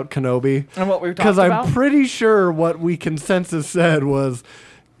anything about Kenobi. And what we were Because talking I'm about? pretty sure what we consensus said was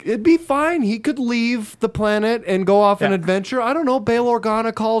it'd be fine. He could leave the planet and go off an Yeah. adventure. I don't know. Bail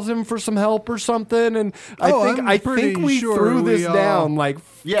Organa calls him for some help or something. And Oh, I I'm think pretty we sure threw we this all- down like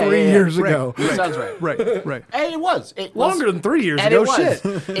Yeah, 3 yeah, yeah. years Right. ago. That sounds right. Right. And it was. It was Longer than 3 years and ago. it was.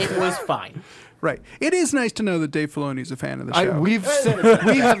 Shit. It was fine. Right. It is nice to know that Dave Filoni's a fan of the show. We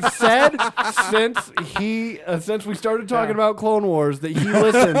have said since we started talking about Clone Wars that he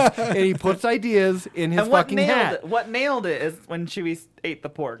listens and he puts ideas in his And what fucking nailed hat. it? What nailed it is when Chewie ate the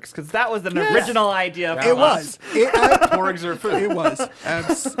porks, because that was an Yes. original idea. It was. Porgs are food. It was.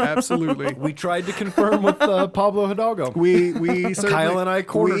 Absolutely. We tried to confirm with Pablo Hidalgo. We certainly, Kyle and I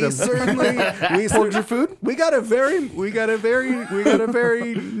cornered we him. Certainly, we Porgs are food? We got a very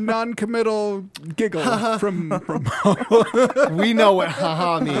non-committal giggle from We know what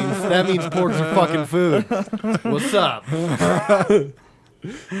haha means. That means porks are fucking food. What's up?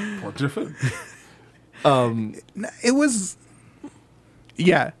 Porgs are food. it was.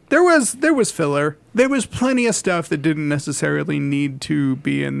 Yeah, there was filler. There was plenty of stuff that didn't necessarily need to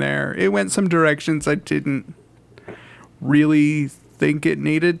be in there. It went some directions I didn't really think it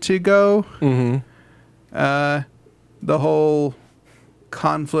needed to go. Mm-hmm. The whole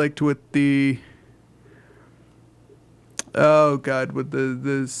conflict with the with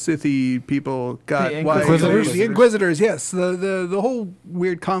the Sithy people. God, The why Inquisitors? the Inquisitors? Yes, the whole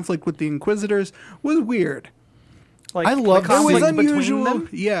weird conflict with the Inquisitors was weird. Like, I love the It was conflict between unusual. them.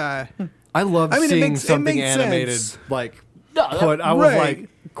 Yeah. I love I mean, it seeing makes- it something makes animated sense. like No, put. I was right. like,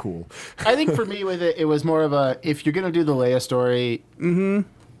 cool. I think for me with it, it was more of a if you're gonna do the Leia story,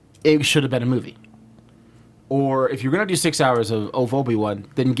 it should have been a movie. Or if you're gonna do 6 hours of Obi-Wan,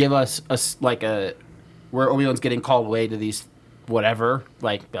 then give us where Obi-Wan's getting called away to these whatever,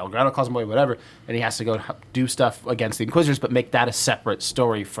 like Belgrano calls him away, whatever, and he has to go do stuff against the Inquisitors, but make that a separate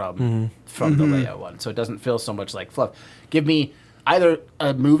story from the Leia one, so it doesn't feel so much like fluff. Give me either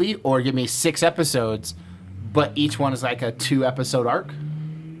a movie or give me 6 episodes, but each one is like a 2-episode arc.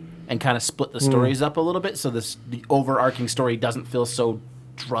 And kind of split the stories up a little bit, so the overarching story doesn't feel so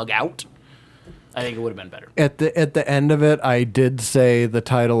drug out. I think it would have been better. At the end of it, I did say the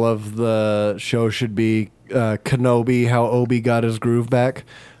title of the show should be Kenobi: How Obi Got His Groove Back,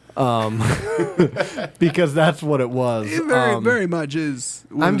 because that's what it was. It very much is.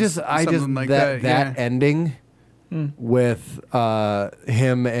 I was just something like that yeah. ending with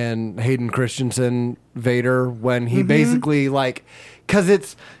him and Hayden Christensen Vader when he basically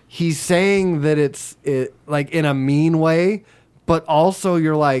because he's saying that it's like in a mean way, but also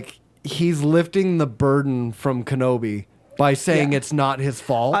you're like he's lifting the burden from Kenobi by saying Yeah. it's not his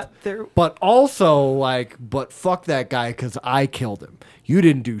fault, there- but also but fuck that guy because I killed him. You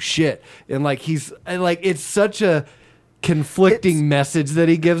didn't do shit, and he's it's such a conflicting message that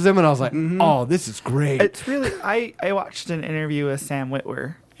he gives him, and I was like, oh, this is great. It's really. I watched an interview with Sam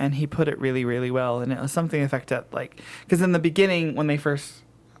Witwer, and he put it really, really well. And it was something to the effect that, like, because in the beginning, when they first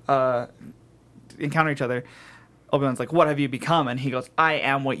encounter each other, Obi-Wan's like, "What have you become?" And he goes, "I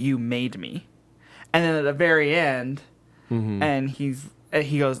am what you made me." And then at the very end, and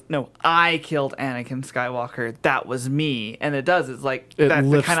he goes, "No, I killed Anakin Skywalker. That was me." And it does. It's like It that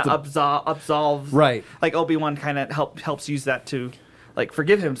lifts kind of absolves. Right. Like Obi-Wan kind of helps use that to, like,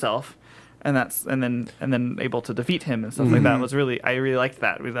 forgive himself, and then able to defeat him and stuff like that. Was really, I really liked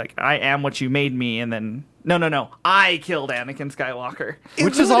that. It was like, "I am what you made me," and then no, I killed Anakin Skywalker.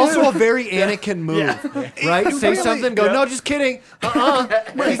 Which is also a very Anakin move, right? It Say really- something, go, no, just kidding.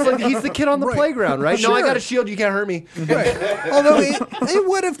 He's the kid on the Right. playground, right? No, I Sure. got a shield, you can't hurt me. Right. Although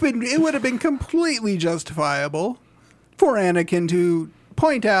it would have been completely justifiable for Anakin to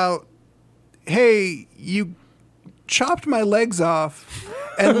point out, "Hey, you chopped my legs off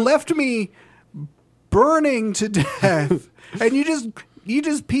and left me burning to death, and you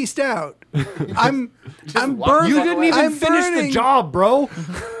just pieced out. I'm burning. You didn't even I'm finish the burning. job, bro.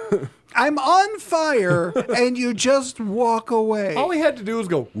 I'm on fire, and you just walk away." All he had to do was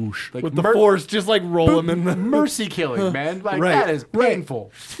go whoosh with the mer- force, just like roll him in the Mercy killing, man. Like, Right. that is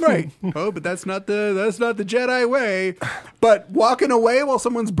painful. Right. Oh, but that's not the Jedi way. But walking away while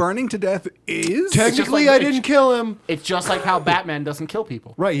someone's burning to death is Technically, like- I didn't kill him. It's just like how Batman doesn't kill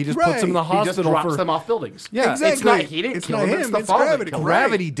people. Right, he just Right. puts him in the He just hospital drops for them off buildings. Yeah, Exactly. It's not, he didn't It's kill not him. It's him, the it's fall that gravity. killed him.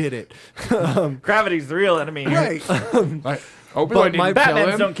 Gravity did it. Gravity's the real enemy. right. Like, Obi-Wan But my didn't kill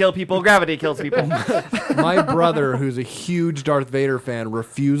Batmans him. don't kill people. Gravity kills people. My brother, who's a huge Darth Vader fan,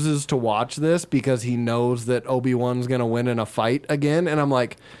 refuses to watch this because he knows that Obi-Wan's going to win in a fight again. And I'm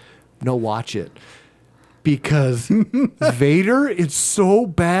like, no, watch it. Because Vader is so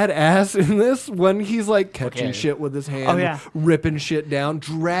badass in this when he's like catching Okay. shit with his hand, Oh, yeah. ripping shit down,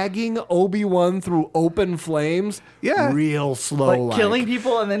 dragging Obi-Wan through open flames, Yeah. real slow, Like killing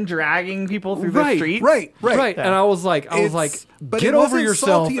people and then dragging people through Right, the streets. Right. And I was like, But get it over wasn't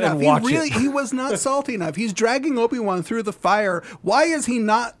yourself salty and enough. watch he it. He was not salty enough. He's dragging Obi-Wan through the fire. Why is he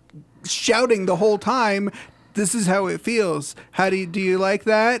not shouting the whole time, "This is how it feels"? Do you like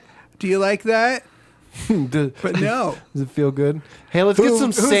that? Do you like that? But no. Does it feel good? Hey, let's get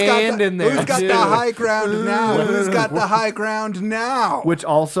some Who's got sand the- in there. Who's got too. the high ground now? Who's got the high ground now? Which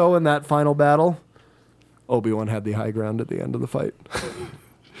also in that final battle, Obi-Wan had the high ground at the end of the fight.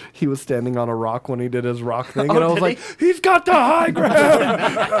 He was standing on a rock when he did his rock thing, and I was did like, he's got the high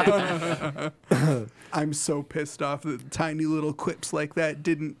ground. I'm so pissed off that tiny little quips like that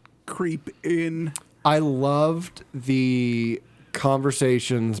didn't creep in. I loved the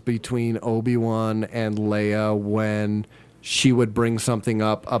conversations between Obi-Wan and Leia when she would bring something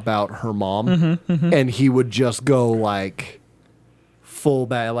up about her mom, and he would just go like full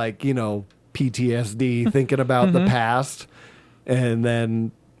back, like, you know, PTSD, thinking about the past, and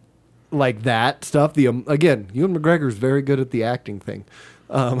then like that stuff. Again, Ewan McGregor's very good at the acting thing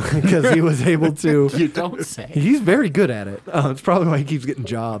because he was able to. You don't say. He's very good at it. It's probably why he keeps getting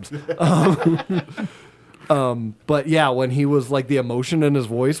jobs. But yeah, when he was like the emotion in his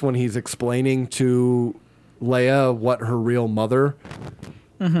voice when he's explaining to Leia what her real mother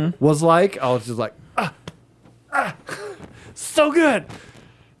was like, I was just like, so good.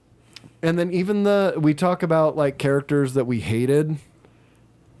 And then even we talk about like characters that we hated,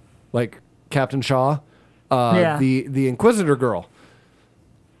 like Captain Shaw, Yeah. the Inquisitor girl.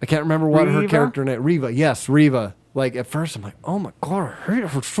 I can't remember what her Reva? character name. Reva, yes, Reva. Like at first, I'm like, oh my god, I hate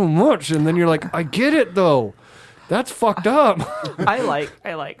her so much, and then you're like, I get it though. That's fucked up. I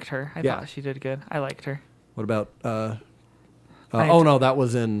liked her. I Yeah. thought she did good. I liked her. What about? I- Oh no, that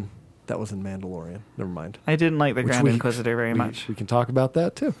was in Mandalorian. Never mind. I didn't like the Which Grand we- Inquisitor very much. We can talk about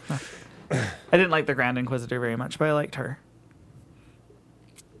that too. I didn't like the Grand Inquisitor very much, but I liked her.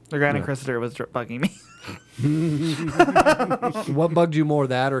 The Grand Inquisitor was bugging me. What bugged you more,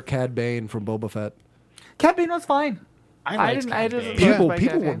 that or Cad Bane from Boba Fett? Cad Bane was fine. I I liked didn't. Cad I Bane. didn't. People like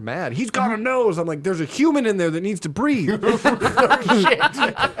people Cad were Bane. mad. He's got a nose. I'm like, there's a human in there that needs to breathe.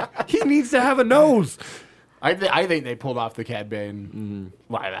 He needs to have a nose. I think they pulled off the Cad Bane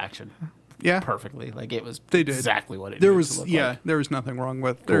live action Yeah. perfectly. Like, it was They did. exactly what it There needed to was look yeah, like. there was nothing wrong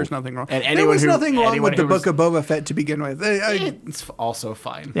with there was nothing wrong. And there anyone was who- nothing wrong anyone with the who was- Book of Boba Fett to begin with. It's also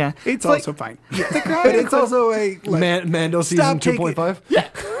fine. Yeah, It's like- also fine. But it's also a like, Mando season stop taking-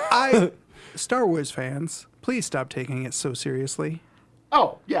 2.5. Star Wars fans, please stop taking it so seriously.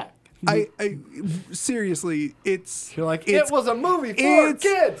 Oh, yeah. I seriously, it's You're like, it's, it was a movie for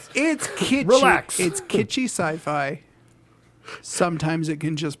kids. It's kitschy. Relax. It's kitschy sci-fi. Sometimes it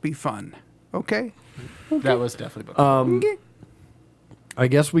can just be fun. Okay. That was definitely Book. I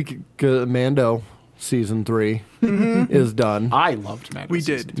guess we could Mando season 3 is done. I loved Mando. We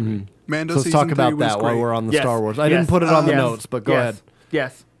season did. three. Mando So let's season talk 3 about was that while great. we're on the Yes. Star Wars. I Yes. didn't put it on the Yes. notes, but go ahead.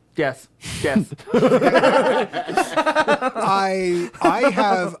 Yes. Yes. Yes.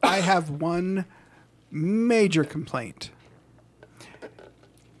 I have one major complaint.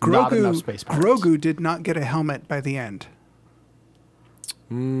 Not enough space pirates. Grogu did not get a helmet by the end.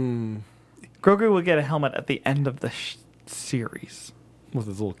 Grogu will get a helmet at the end of the series. With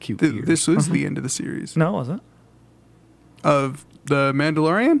his little cute Th- ears. this was the end of the series No, was it? of the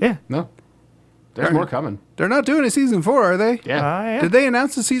Mandalorian. Yeah. No. There's Darn. more coming. They're not doing a season 4, are they? Yeah. Yeah. Did they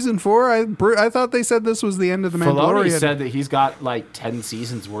announce a season 4? I thought they said this was the end of the Filoni Mandalorian. said that he's got like 10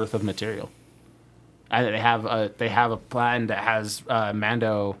 seasons worth of material. And they have a plan that has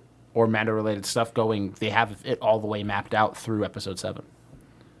Mando or Mando related stuff going. They have it all the way mapped out through episode 7.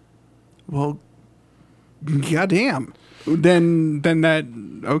 Well, goddamn. Then that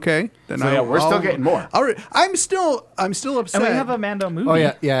okay. Then So, yeah, we're still getting more. I'm still upset. And we have a Mando movie. Oh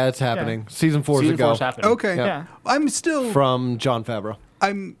yeah, it's happening. Season 4 is a Season go 4's happening. Okay. Yeah. I'm still from Jon Favreau.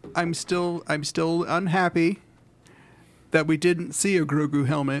 I'm still unhappy that we didn't see a Grogu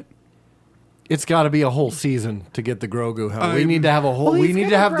helmet. It's got to be a whole season to get the Grogu helmet. We I'm- need to have a whole. Well, we he's need to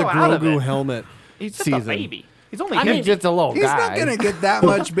gonna have the grow out of Grogu it. helmet He's just season. a baby. He's only I mean, huge. Just a little He's guy. not gonna get that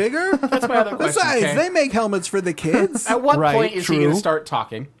much bigger. That's my other question. Besides, okay? they make helmets for the kids. At what Right, point is he going true. to start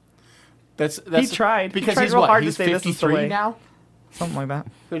talking? That's He tried. He because tried he's real what? hard to He's say this is the 53 way. now. Something like that.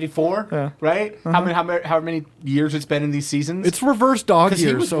 54. Yeah. Right. How many years it's been in these seasons? It's reverse dog 'Cause he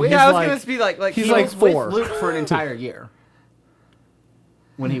years, was so with- he's Yeah, I was like, gonna be like he's he like was with 4. Luke for an entire year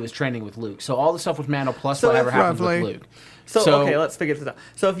when he was training with Luke. So all the stuff with Mando plus So whatever if happened roughly- with Luke. So okay, let's figure this out.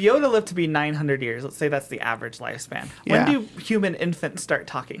 So if Yoda lived to be 900 years, let's say that's the average lifespan. Yeah. When do human infants start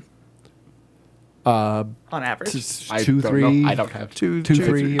talking? On average. I 2, don't 3. know. I don't have. 2, 2,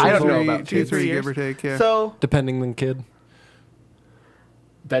 3 I don't know about 2, 3, 3 give or years. take. Yeah. So depending on the kid.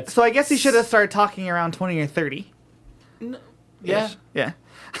 That's I guess he should have started talking around 20 or 30. yeah. Yeah.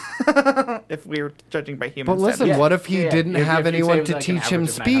 If we were judging by human But listen, standards. Yeah. what if he Yeah. didn't If- have if you'd say anyone it was to like an teach him average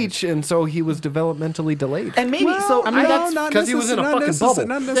of 900. speech, and so he was developmentally delayed? And maybe Well, so. I mean, that's not 'cause he was in a necess- fucking bubble.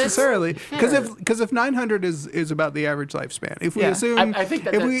 Not necessarily, because fair. if 900 is about the average lifespan. If we Yeah. assume, I think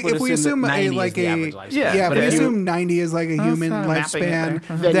that if that we would if we assume assume that a 90 is like the a average lifespan. Yeah, if But we if you- assume 90 is like a human kind of mapping it lifespan,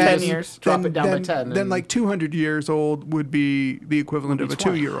 there. Then 10 years. drop it down by 10 Then and- like 200 years old would be the equivalent of a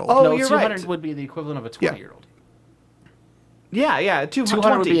 20. 2-year-old. Oh, no, you're 200 right. would be the equivalent of a Yeah. 20-year-old. Yeah,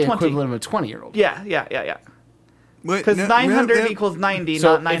 200 would be the 20. equivalent of a 20-year-old. Yeah. Wait, Because no, 900 no, equals 90, So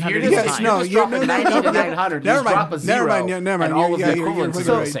not if 900 you're equals just- Yes, 9. no, just you dropping no, 90 no, to no, 900, never just mind, drop a zero, never mind, yeah, never mind. and all of the you're equivalents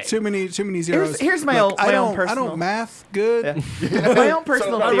completely are the right. same. Too many zeros. Here's my own- I my own don't personal- math good. My own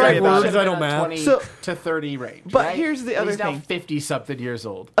personal So, theory right, about words, it. I don't math. 20 So- to 30 range. But right? here's the And other he's now thing. 50-something years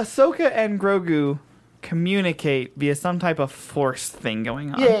old. Ahsoka and Grogu communicate via some type of force thing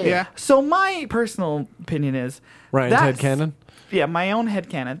going on. Yeah. So my personal opinion is Ryan's that's- headcanon? Yeah, my own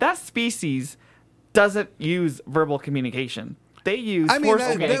headcanon. That species doesn't use verbal communication. They use I mean, force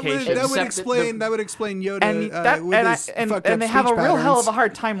that communication. would Except that that would explain Yoda and that with his fucked up and they have a speech real hell of patterns. a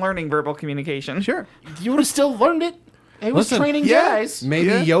hard time learning verbal communication. Sure. You would have still learned it. He was Listen, training yeah. Jedis. Maybe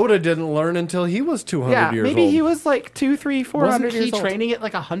Yeah. Yoda didn't learn until he was 200 Yeah, years maybe old. he was like 200, 300, 400 Wasn't years he old. training at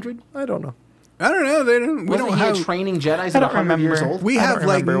like 100? I don't know. I don't know. They don't. We Wasn't don't he have. training Jedis at don't 100 years remember. old? We I don't have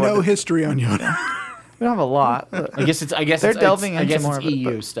like remember what no the- history on Yoda. We don't have a lot. I guess it's They're delving I into guess more it's of it,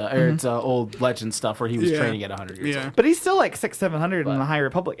 EU but- stuff or it's old legend stuff where he was Yeah. training at 100 years Yeah. old. But he's still like 600-700 in But- the High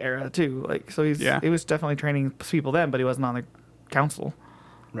Republic era too. Like so Yeah. he was definitely training people then, but he wasn't on the council.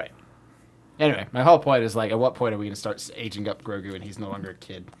 Right. Anyway, my whole point is like, at what point are we going to start aging up Grogu and he's no longer a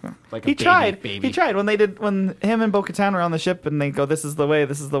kid? Like a He tried. baby. He tried when him and Bo-Katan were on the ship and they go, "This is the way, and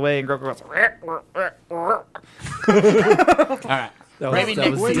Grogu goes, All right. That Maybe that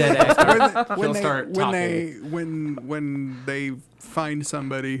next- dead ass. when He'll start when they find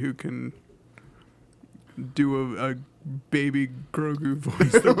somebody who can do a baby Grogu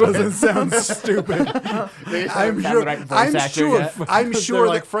voice that doesn't sound stupid. I'm sure. I'm sure. They're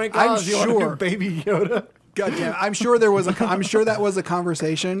like Frank I'm Oz, you want to sure. do Baby Yoda? Goddamn, I'm sure there was I'm sure that was a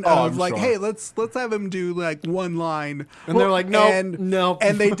conversation of I'm like, sure. hey, let's have him do like one line, And they're like, nope, and, nope.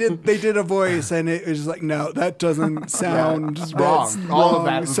 and they did a voice, and it was just like, no, that doesn't sound It's that's wrong. All of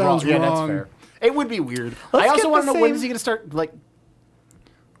that is sounds wrong. Yeah, wrong. that's fair. It would be weird. Let's I also get want to the know when same- is he going to start like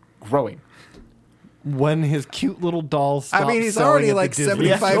growing? when his cute little dolls stopped I mean, he's selling already at the like Disney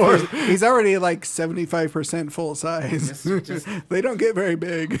 75%. store. He's already like 75% full size. They don't get very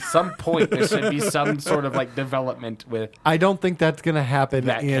big. Some point there should be some sort of like development with. I don't think that's going to happen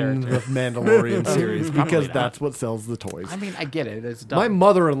That in character. the Mandalorian series because not. that's what sells the toys. I mean, I get it. It's dumb. My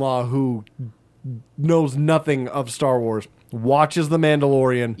mother-in-law, who knows nothing of Star Wars, watches The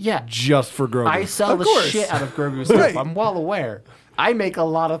Mandalorian Yeah. just for Grogu. I sell Of the course. shit out of Grogu stuff. Right. I'm well aware. I make a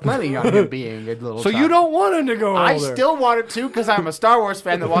lot of money on him being a little. so child. you don't want him to go I older. still want it to because I'm a Star Wars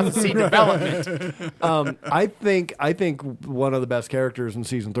fan that wants to see development. I think one of the best characters in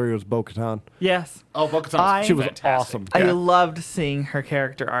season 3 was Bo-Katan. Yes. Oh, Bo-Katan's I- She was fantastic. awesome. I loved seeing her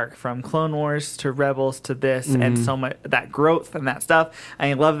character arc from Clone Wars to Rebels to this, and so much that growth and that stuff.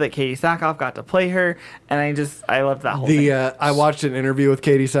 I love that Katie Sackhoff got to play her, and I loved that whole thing. I watched an interview with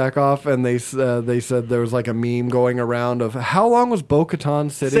Katie Sackhoff, and they said there was like a meme going around of how long was Bo-Katan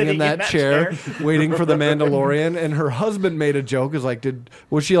sitting in that chair waiting for the Mandalorian, and her husband made a joke, is like,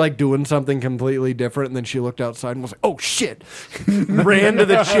 was she like doing something completely different? And then she looked outside and was like, oh shit, ran to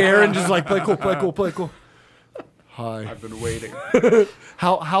the chair and just like play cool. Hi. I've been waiting.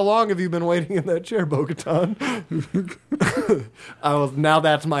 How long have you been waiting in that chair, Bo-Katan? Now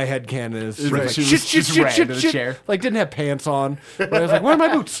that's my headcanon. Is Right. like, She just ran to the chair. Like didn't have pants on. But I was like, where are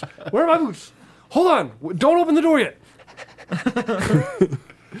my boots? Where are my boots? Hold on. Don't open the door yet.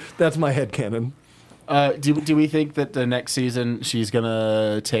 That's my headcanon. Do we think that the next season she's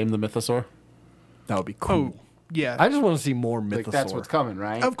gonna tame the Mythosaur? That would be cool. Oh, yeah. I just want to see more Mythosaur. Like that's what's coming,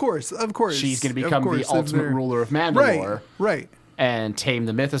 right? Of course. She's gonna Of become course, the if ultimate they're- ruler of Mandalore. Right. And tame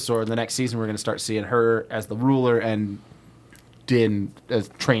the Mythosaur. In the next season, we're going to start seeing her as the ruler and Din as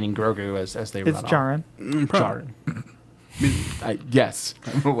training Grogu as they It's run Jaren. Jaren. Yes,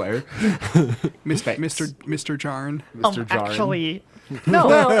 I'm aware. Mr. Jarn. Mr. Jaren. Actually, no.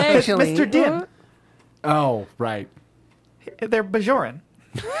 Well, actually, Mr. Din. Oh, right. They're Bajoran.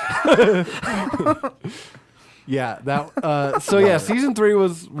 Yeah, that. So yeah, season 3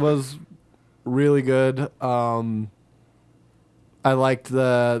 was really good. I liked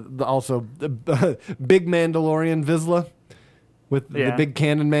the big Mandalorian Vizsla with the Yeah. big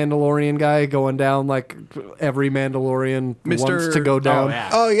cannon Mandalorian guy going down like every Mandalorian wants to go down. yeah.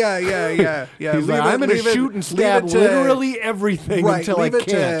 Oh, yeah. He's like, I'm going to shoot and stab literally everything Right, until I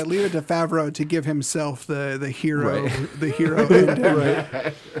can't. leave it to Favreau to give himself the hero, the hero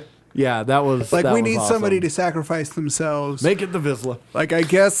ending. Yeah, that was Like that we was need awesome. somebody to sacrifice themselves. make it the Vizsla. Like I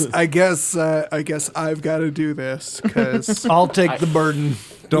guess I've got to do this because I'll take the burden.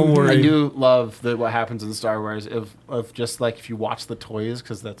 Don't worry. I do love what happens in Star Wars of just like if you watch the toys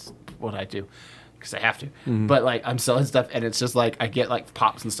because that's what I do because I have to. But like I'm selling stuff and it's just like I get like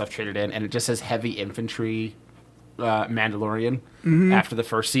pops and stuff traded in and it just says heavy infantry Mandalorian after the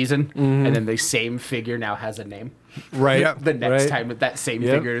first season and then the same figure now has a name. Right. Yep. The next right. time that same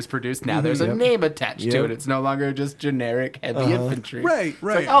Yep. figure is produced, now there's a name attached to Yep. it. It's no longer just generic heavy infantry. Right, It's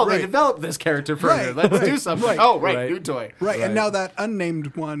right, like, oh, right. they developed this character further. Right, Let's do right, something. right. Oh, right, Right. new toy. right, and Right. now that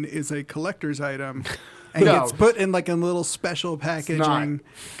unnamed one is a collector's item, and No. it's put in like a little special Not packaging.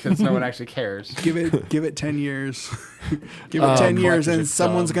 because no one actually cares. Give it 10 years. Give it 10 years, and collectors are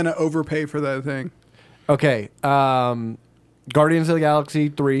someone's dumb. gonna overpay for that thing. Okay. Guardians of the Galaxy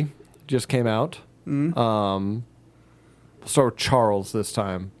 3 just came out. So Charles this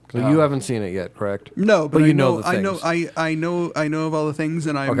time. 'Cause you haven't seen it yet, correct? No, but you I know know, the I know, things. I know of all the things,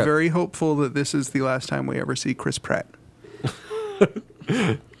 and I'm Okay. very hopeful that this is the last time we ever see Chris Pratt.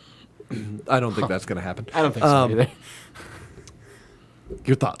 I don't think that's going to happen. I don't think so either.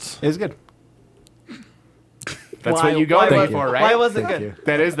 Your thoughts? It's good. That's Why- what you go why there was- for, right? Why was it Thank good? you.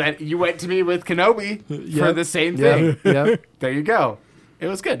 That is that you went to me with Kenobi for Yep. the same thing. Yep. There you go. It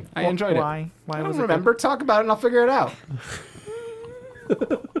was good. I enjoyed it. Why? Why I was don't it remember. Talk about it and I'll figure it out.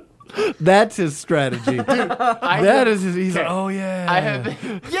 That's his strategy. That is his. He's like, Okay. oh yeah. I have,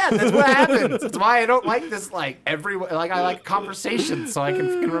 yeah, that's what happens. That's why I don't like this. Like I like conversations so I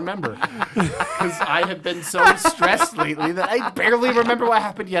can remember. Because I have been so stressed lately that I barely remember what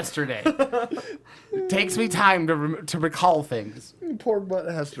happened yesterday. It takes me time to recall things. Poor butt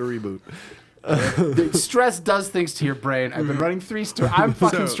has to reboot. Stress does things to your brain. I've been running 3 stories. I'm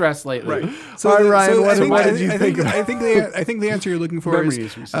fucking stressed lately. Right. All right, Ryan, I think- what I did you think- think? I think the answer you're looking for Memory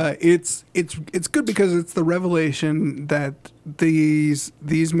is is it's good because it's the revelation that these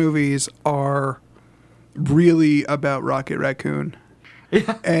movies are really about Rocket Raccoon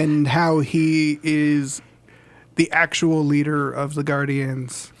and how he is the actual leader of the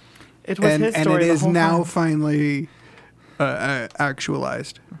Guardians, It was his and story it the is whole now time. finally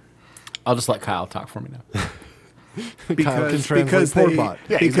actualized. I'll just let Kyle talk for me now. because translate they Porbot.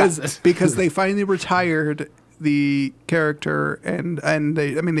 Yeah, he's got this. because they finally retired the character and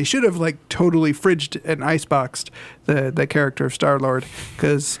they should have like totally fridged and iceboxed the character of Star-Lord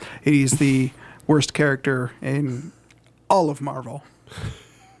because he's the worst character in all of Marvel.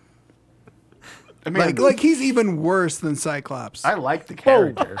 I mean, Like he's even worse than Cyclops. I like the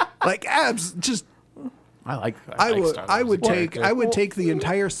character. Like abs just I like. I like would Star-Lord I as a would take character. I would take the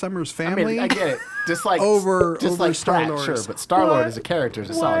entire Summers I family. mean, I get it. Dislike over dislike Star-Lord. Pratt, sure, but Star Lord as a character is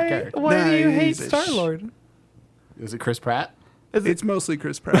a solid character. Why do you Nah, hate he's a Star-Lord? Is it Chris Pratt? It's mostly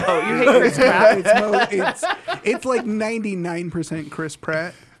Chris Pratt. Oh, you hate Chris Pratt? It's like 99% Chris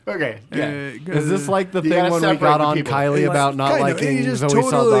Pratt. Okay, yeah. Is this like the You thing gotta when we separate got the on people. Kylie about not Kind of. liking He just Zoe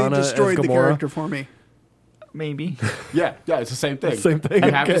totally Saldana destroyed as the Gamora? character for me. Maybe. Yeah, it's the same thing. Same thing,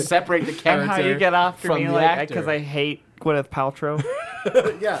 You have to okay. separate the character And how you get after from me, the like, actor. because I hate Gwyneth Paltrow.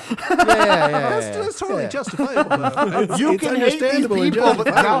 Yeah. That's totally justifiable. Though. You It's can hate these understandably people, but,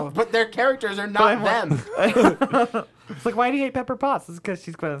 justifiable. but their characters are not them. It's like, why do you hate Pepper Potts? It's because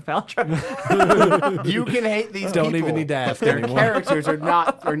she's Gwyneth Paltrow. You can hate these Don't people, even need to but ask their anymore. characters are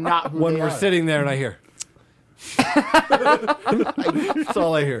not who When they we're are. sitting there and I hear. That's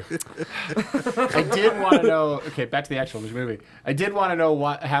all I hear. I did want to know. Okay, back to the actual movie. I did want to know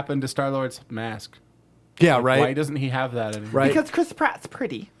what happened to Star-Lord's mask. Yeah, Why right. doesn't he have that anymore? Right. Because Chris Pratt's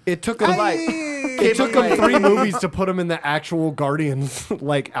pretty. It took him Okay, it took but him 3 movies to put him in the actual Guardians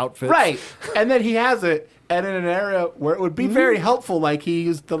like outfits. Right, and then he has it, and in an area where it would be very helpful, like he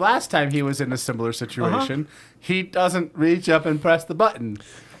used the last time he was in a similar situation, he doesn't reach up and press the button.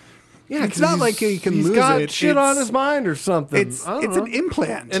 Yeah, It's not like he can he's lose got it. shit It's- on his mind or something. It's I don't it's know. an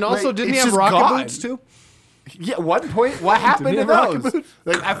implant. And also, Like, didn't he it's have just rocket gone. boots too? Yeah, at one point, what happened he to have rocket those?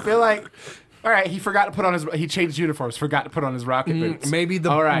 Like, I feel like, all right, he forgot to put on his. He changed uniforms, forgot to put on his rocket boots. Maybe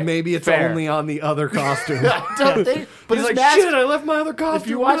All right, maybe it's fair. only on the other costume. I don't think. But He's his like, mask. shit, I left my other costume. If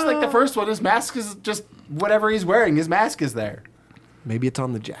you watch like the first one, his mask is just whatever he's wearing. His mask is there, Maybe it's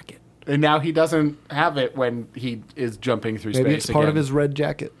on the jacket. and now he doesn't have it when he is jumping through Maybe space. it's part of again. his red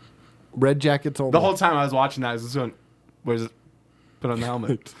jacket. Red jacket's only. The whole time I was watching that, I was just going, "Where's it? Put on the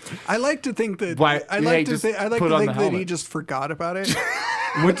helmet." I like to think that Why- I yeah, like to just think I like put to on think the that he helmet. just forgot about it.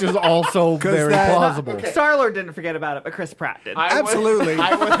 which is also very that- plausible. Star-Lord didn't forget about it, but Chris Pratt did. Absolutely.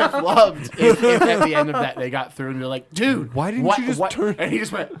 I would have loved if at the end of that they got through and they're like, "Dude, Why didn't what- you just what?" turn- And he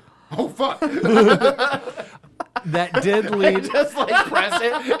just went, "Oh fuck!" That did and lead. just like press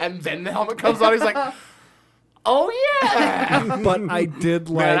it, and then the helmet comes on. He's like, "Oh yeah." But I did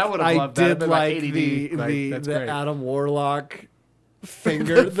like. Man, I would've I loved that. It'd did been like like ADD. the Like, the that's the great. Adam Warlock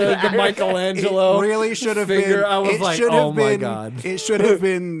finger, the Michelangelo. It really should have finger. been. I was it like, should oh have my been, god. It should have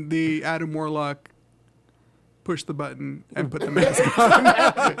been the Adam Warlock. Push the button and put the mask on.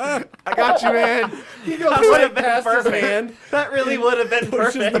 I got you, man. That would have been past his perfect. hand, That really would have been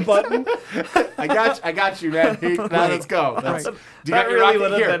pushes perfect. the button. I got you, man. Now let's go. Let's, Right. You That got your really rocket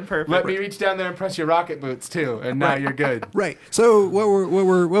would've here. been perfect. Let me reach down there and press your rocket boots too, and now you're good. Right. So what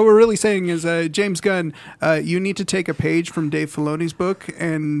we're really saying is, James Gunn, you need to take a page from Dave Filoni's book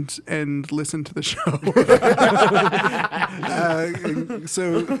and listen to the show.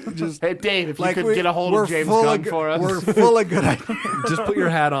 So just Hey, Dave, if you like could get a hold we're of James full Gunn of, for us, we're full of good ideas. Just put your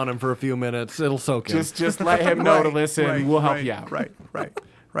hat on him for a few minutes. It'll soak in. just let him know to Right, listen. right, We'll help right, you out.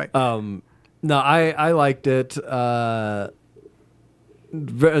 Right. No, I liked it.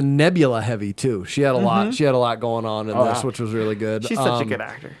 Nebula heavy too. She had a lot. She had a lot going on in this, wow. which was really good. She's such a good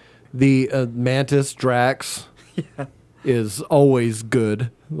actor. The Mantis Drax is always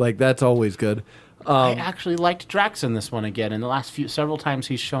good. Like that's always good. I actually liked Drax in this one again. In the last several times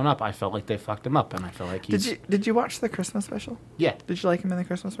he's shown up, I felt like they fucked him up, and I feel like he's Did you watch the Christmas special? yeah. Did you like him in the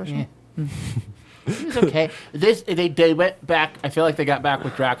Christmas special? Yeah. He was okay. They went back. I feel like they got back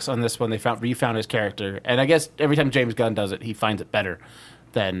with Drax on this one. They refound his character, and I guess every time James Gunn does it, he finds it better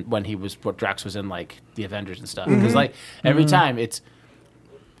than when what Drax was in like the Avengers and stuff. Because like every time it's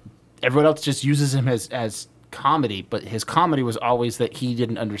everyone else just uses him as comedy, but his comedy was always that he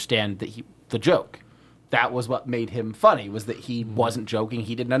didn't understand the joke. That was what made him funny, was that he wasn't joking.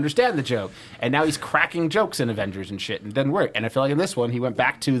 He didn't understand the joke. And now he's cracking jokes in Avengers and shit, and it doesn't work. And I feel like in this one, he went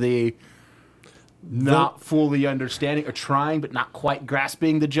back to the not fully understanding or trying, but not quite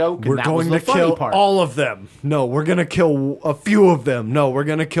grasping the joke. We're and that was going the to funny kill part. all of them. No, we're going to kill a few of them. No, we're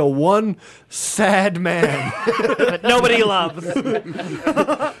going to kill one sad man. But nobody loves.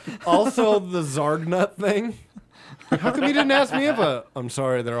 Also, the Zargnut thing. How come you didn't ask me if I'm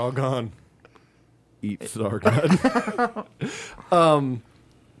sorry, they're all gone. Eat Zargnut.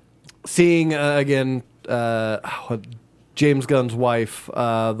 Seeing, again, James Gunn's wife,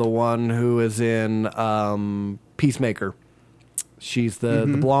 the one who is in Peacemaker. She's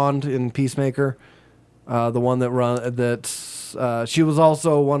the blonde in Peacemaker, the one that she was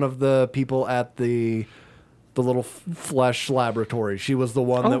also one of the people at the little flesh laboratory. She was the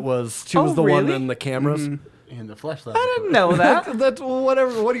one that was. She was the one really? in the cameras. In the flesh I laboratory. didn't know that. That's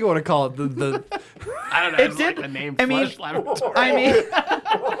whatever. What do you want to call it? The I don't know. It It's did- like the name I mean- flesh laboratory. I mean,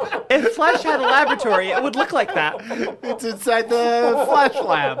 if Flesh had a laboratory, it would look like that. It's inside the flesh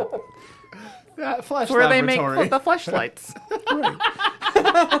lab. That flesh Where they make laboratory. the fleshlights.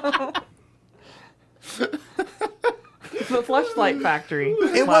 The fleshlight factory.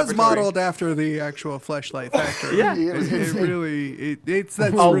 It was modeled after the actual Fleshlight factory. Yeah. It really, that's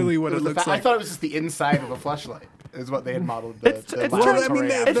Oh, really what it was the looks I like. thought it was just the inside of a fleshlight. Is what they had modeled. The, It's the turned- Well, I laboratory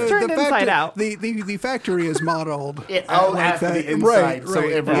mean, as. It's turned inside out. The factory is modeled. after the inside, so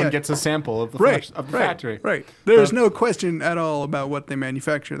everyone yeah. gets a sample of the right, flesh of the right, factory. Right. There's no question at all about what they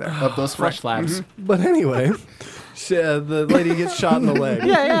manufacture there. Of those flesh labs. but anyway, the lady gets shot in the leg.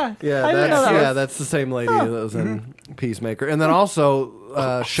 Yeah. Yeah, I didn't know that was- that's the same lady that was in Peacemaker, and then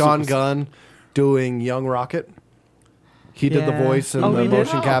also Sean Gunn doing Young Rocket. He did the Yeah. voice and Oh, the he did?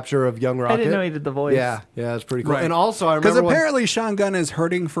 motion capture of Young Rocket. I didn't know he did the voice. Yeah, it's pretty cool. Right. And also, I Because remember when- apparently Sean Gunn is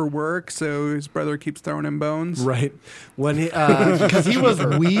hurting for work, so his brother keeps throwing him bones. right when he because he was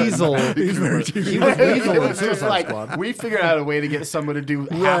Weasel. He was Weasel in It's Suicide like Squad. we figured out a way to get someone to do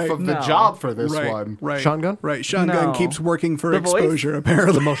half Right. of the No. job for this Right, one. right. Sean Gunn? Right. Sean No. Gunn keeps working for The voice? exposure,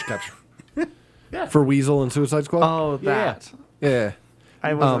 apparently. The motion capture. Yeah. For Weasel and Suicide Squad. Oh, that. Yeah,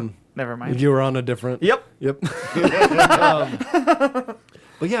 I wasn't. Never mind. you were on a different. Yep. Yep.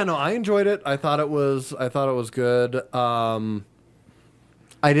 But yeah, no, I enjoyed it. I thought it was good.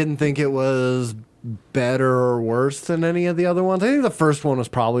 I didn't think it was better or worse than any of the other ones. I think the first one was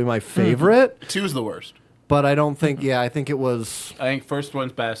probably my favorite, Two's the worst. but I don't think. Yeah, I think it was. I think first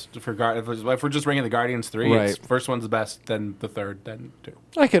one's best for if we're just ranking the Guardians 3. Right. First one's the best, then the third, then 2.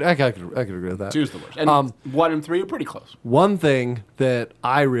 I could agree with that. Two's the worst, and 1 and 3 are pretty close. One thing that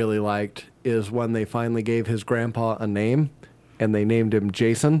I really liked is when they finally gave his grandpa a name, and they named him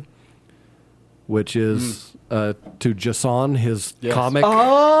Jason, which is to Jason, his Yes. comic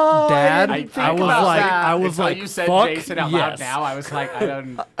Oh, dad. I I, didn't think was about like, that. I was Until like, you said fuck Jason out loud yes. now. I was like, I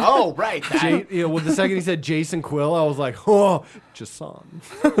don't. Oh, right. That. You know, when the second he said Jason Quill, I was like, oh, Jason.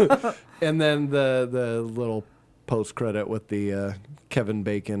 And then the little post credit with the Kevin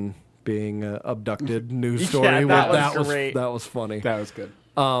Bacon being abducted news story. that was great. That was funny. That was good.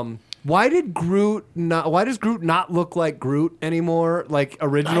 Why does Groot not look like Groot anymore? Like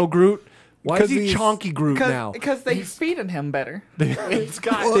original Groot? Why is 'Cause he he's- chonky Groot now? Because they feeded him better. It's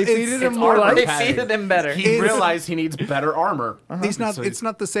got. Well, They it's- feeded it's him more armor like They padding. feeded him better. He It's- realized he needs better armor. He's not. So It's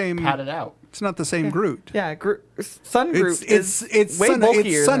not the same. Padded out. It's not the same Groot. Yeah, Son Groot It's way son, bulkier.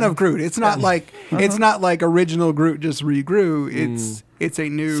 it's son than- of Groot. It's not like it's not like original Groot just regrew. It's a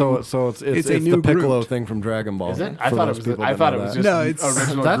new. so it's a the new Piccolo Groot. thing from Dragon Ball. Is it? I for thought it those was. people I that thought know it was that. just No, it's-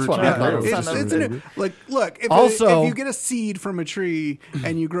 original. That's Groot what I Jr. thought it was. It's a new, like look. If, Also- if you get a seed from a tree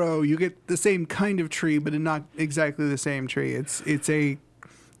and you grow, you get the same kind of tree, but not exactly the same tree. It's a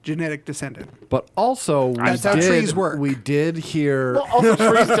genetic descendant. But also, That's how trees work. We did hear. Well, also,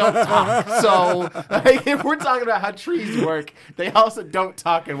 trees don't talk. So, like, if we're talking about how trees work, they also don't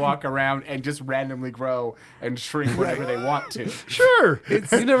talk and walk around and just randomly grow and shrink whenever they want to. Sure,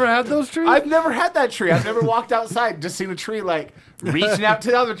 you never had those trees. I've never had that tree. I've never walked outside and just seen a tree like reaching out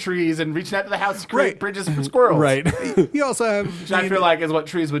to other trees and reaching out to the house to create Right. bridges for squirrels. right. You also have. Which I feel like is what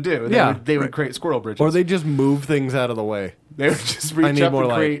trees would do. Yeah. They would create squirrel bridges. Or they just move things out of the way. They would just I reach need up more and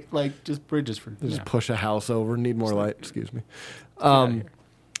light. create like just bridges for. Just Yeah. push a house over. Need more light. Excuse me. outta here.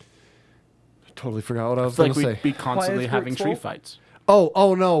 Totally forgot what I was It's going like to say. we'd be constantly Groot having tree swole? fights.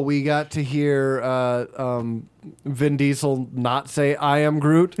 Oh no, we got to hear Vin Diesel not say "I am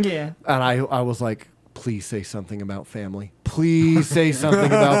Groot." Yeah. and I was like, please say something about family. Please say something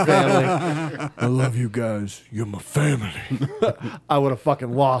about family. I love you guys. You're my family. I would have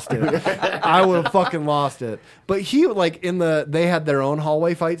fucking lost it. I would have fucking lost it. But he like they had their own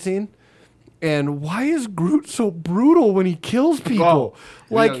hallway fight scene. And why is Groot so brutal when he kills people? Oh,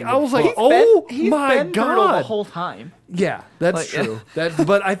 like yeah, I was like, He's my been brutal the god. whole time. Yeah, that's Like- true.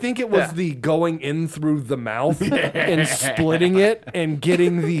 But I think it was Yeah. the going in through the mouth and splitting it and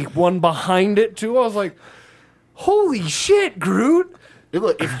getting the one behind it too. I was like, holy shit, Groot. Hey,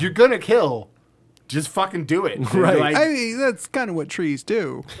 look, if you're gonna kill, just fucking do it. Right. Like, I mean, that's kind of what trees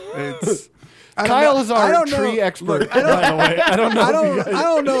do. It's Kyle is our I don't tree know. expert. Look, by the way, I don't know.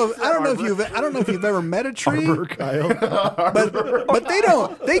 I if you guys don't know if you've ever met a tree, Arbor, Kyle. but they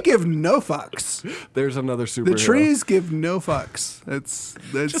don't. They give no fucks. There's another superhero. The trees give no fucks. That's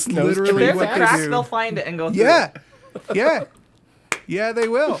If literally there's a what crack, they do. they'll find it and go through Yeah, it. yeah, they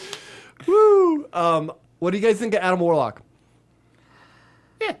will. Woo. What do you guys think of Adam Warlock?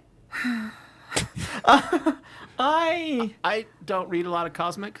 I don't read a lot of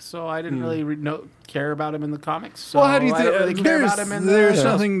cosmic, so I didn't really care about him in the comics. So Well, how do you I think- don't really care There's, about him in there's the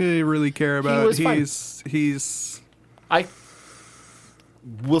nothing to really care about. was fine. He's I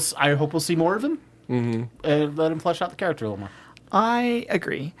hope we'll see more of him. And let him flesh out the character a little more. I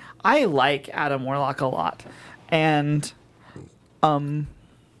agree. I like Adam Warlock a lot, and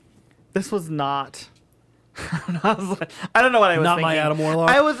this was not. I don't know what I was Not thinking. my Adam Warlock?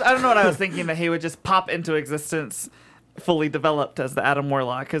 I don't know what I was thinking, that he would just pop into existence fully developed as the Adam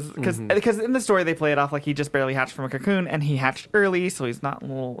Warlock, because in the story they play it off like he just barely hatched from a cocoon, and he hatched early, so he's a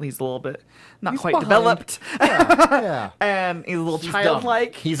little bit not quite behind. developed. Yeah. And he's a little He's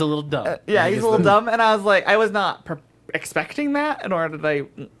childlike. dumb. He's a little dumb. Yeah, he's a little dumb, and I was like, I was not expecting that, nor did I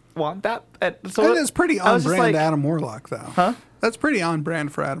want that. So that is pretty I on was just brand like, Adam Warlock, though. Huh? That's pretty on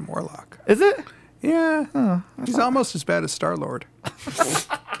brand for Adam Warlock. Is it? Yeah, he's almost as bad as Star-Lord.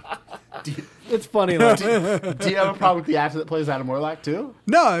 It's funny. Like, Do you have a problem with the actor that plays Adam Warlock too?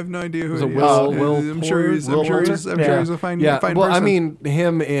 No, I have no idea who it he is. Will I'm sure he's. I'm Will sure Poulter? he's. I'm sure he's a fine. yeah. fine Well, person. I mean,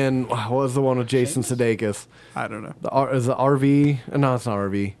 him in what was the one with Jason Sudeikis? I don't know. Is it RV? No, it's not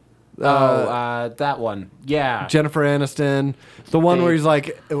RV. That one. Yeah. Jennifer Aniston, the one where he's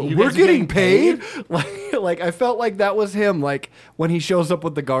like, "We're guys are getting getting paid." Like I felt like that was him. Like when he shows up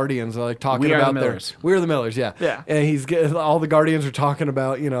with the Guardians, like talking We Are the about Millers. We Are the Millers, yeah, Yeah. And he's getting all the Guardians are talking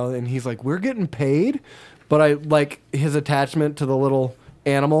about, and he's like, "We're getting paid," but I like his attachment to the little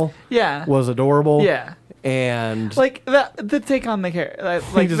animal. Yeah. was adorable. Yeah. and Like the take on the character.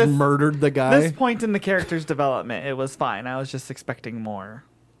 he Like just this, murdered the guy. this point in the character's development, it was fine. I was just expecting more.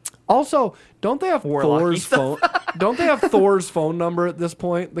 Also, don't they have Warlocky Thor's phone? Don't they have Thor's phone number at this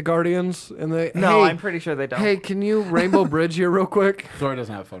point? The Guardians and they. No, hey, I'm pretty sure they don't. Hey, can you Rainbow Bridge here real quick? Thor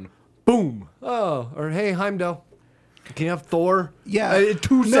doesn't have a phone. Boom. Oh, or hey, Heimdall. Can you have Thor? Yeah.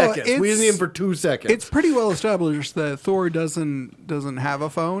 2 No, seconds. We it's- need him for 2 seconds. It's pretty well established that Thor doesn't have a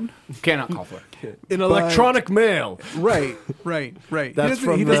phone. Cannot call for it. in electronic mail. Right. That's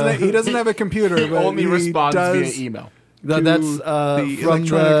he doesn't have a computer. He but only he responds does via email. That's do the from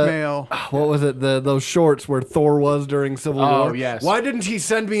electronic mail. What was it? Those shorts where Thor was during Civil Oh, War. yes. Why didn't he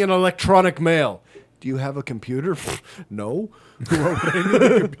send me an electronic mail? Do you have a computer? No. Or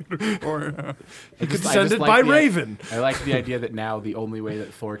You could I send just it like by the- Raven. I like the idea that now the only way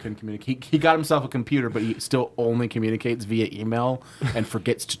that Thor can communicate, he got himself a computer, but he still only communicates via email and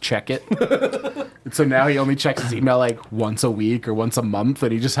forgets to check it. And so now he only checks his email like once a week or once a month,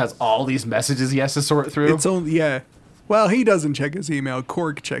 and he just has all these messages he has to sort through. it's only Well, he doesn't check his email.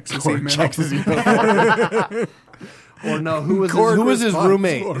 Korg checks his email. Checks his email. Or no, who was Korg his responds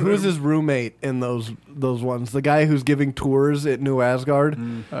roommate? for Who was him. his roommate in those ones? The guy who's giving tours at New Asgard.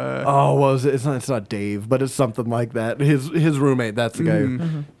 What was it? It's not Dave, but it's something like that. His roommate. That's the guy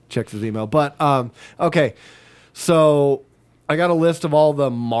who checks his email. But okay, so I got a list of all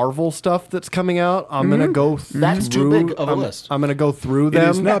the Marvel stuff that's coming out. I'm gonna go. That's too through- big of a list. I'm gonna go through It them.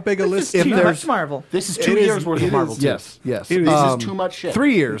 is not big a list. If Too there's- much Marvel. This is 2 It is- years worth it of Marvel. is- too. Yes. It is. This Um, is too much shit.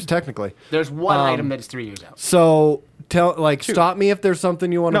 3 years technically. There's one item that is 3 years out. So stop me if there's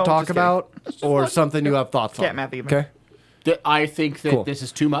something you want to No, talk just kidding. about or something you have thoughts on. Can't map even. Okay. I think that Cool. this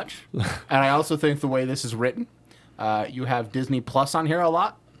is too much, and I also think the way this is written, you have Disney Plus on here a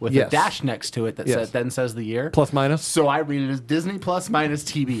lot with Yes. a dash next to it that Yes. then says the year. Plus minus. So I read it as Disney Plus minus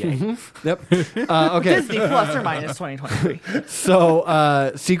TBA. Yep. Okay. Disney plus or minus 2023.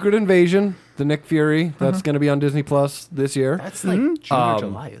 So, Secret Invasion, the Nick Fury, that's going to be on Disney Plus this year. That's like June or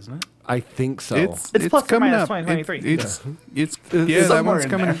July, isn't it? I think so. It's plus or coming minus up. 2023. It's that somewhere one's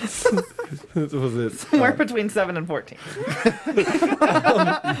in coming. was it? Somewhere between 7 and 14.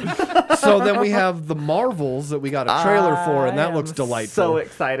 So then we have the Marvels that we got a trailer for, and I that am looks delightful. So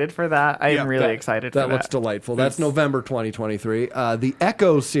excited for that. I Yeah, am really that- excited for that that. looks delightful. That's November 2023. The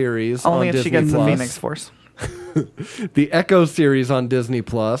Echo series Only on if she Disney gets Plus. the Phoenix Force. The Echo series on Disney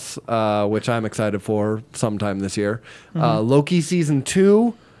Plus, which I'm excited for sometime this year. Loki season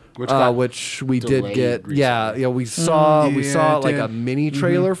 2, got which we did delayed get. recently. Yeah, we saw Yeah, it like did. a mini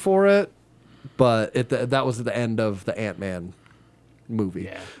trailer for it, but that was at the end of the Ant-Man movie.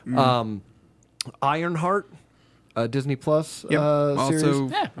 Yeah. Ironheart Disney Plus Yep. series. Also,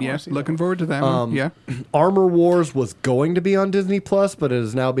 Yeah, I wanna see looking forward to that one. Yeah. Armor Wars was going to be on Disney Plus, but it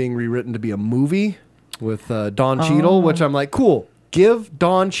is now being rewritten to be a movie with Don Cheadle, which I'm like, cool. Give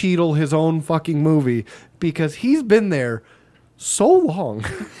Don Cheadle his own fucking movie because he's been there so long.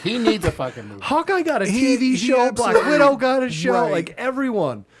 He needs a fucking movie. Hawkeye got a He- TV he show, Black absolutely- Widow got a show, Right. like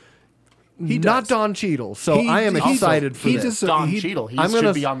everyone. He Not does. Don Cheadle. So He- I am he- excited for he this. does- Don he- Cheadle. He I'm should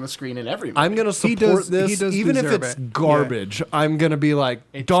gonna- be on the screen in every movie. I'm going to He support does- he this, does even if deserve it's it. garbage. I'm going to be like,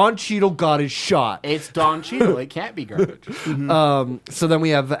 Don Cheadle got his shot. It's Don Cheadle. It can't be garbage. So then we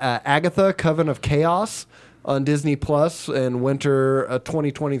have Agatha, Coven of Chaos on Disney Plus in winter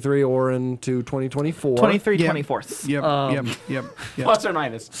 2023 or into 2024. 23, Yep. 24th. Yep. Plus or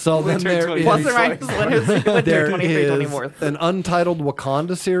minus. So then Winter there 20. is, Plus or minus winter there 23, is 24th. an untitled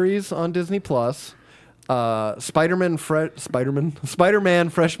Wakanda series on Disney Plus. Spider-Man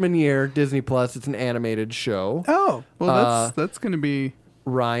Freshman Year, Disney Plus. It's an animated show. Oh, well, that's going to be.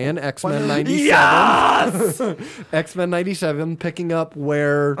 Ryan, X-Men 97. X-Men 97, picking up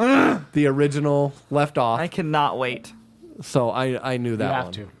where the original left off. I cannot wait. So I knew that You have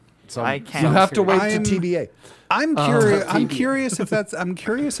one. to. So I You can't. have to wait I'm- to TBA. I'm curious. I'm TV. curious if that's. I'm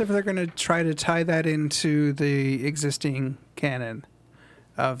curious if they're going to try to tie that into the existing canon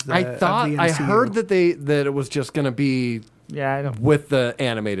of the. I of thought the I MCU. heard that it was just going to be Yeah, I don't. with the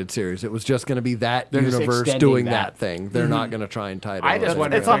animated series. It was just going to be that They're just universe extending doing that. that thing. They're not going to try and tie it. I all just in.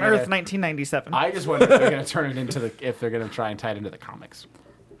 wonder It's if on they're Earth gonna- 1997. I just wonder if they're going to turn it into if they're going to try and tie it into the comics.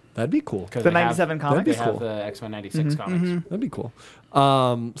 That'd be cool. 'Cause The they have- 97 That'd comic. be They have cool. the X-Men 96 comics. That'd be cool.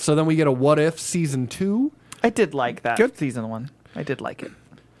 So then we get a What If season 2. I did like that Good. season 1. I did like it.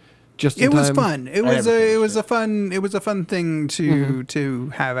 Just in It was time. fun. It I was never a. It was finished a fun. It was a fun thing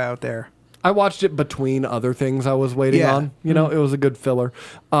to have out there. I watched it between other things I was waiting Yeah. on. You know, it was a good filler.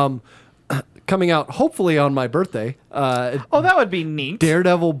 Coming out hopefully on my birthday. Oh, that would be neat.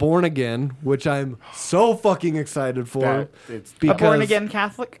 Daredevil Born Again, which I'm so fucking excited for. That- it's- A born again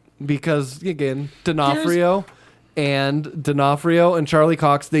Catholic. Because again, D'Onofrio and Charlie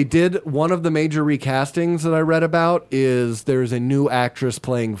Cox, they did one of the major recastings that I read about is there's a new actress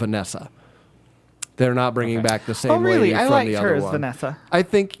playing Vanessa. They're not bringing back the same Oh, really? lady I from liked the her other as one. Vanessa. I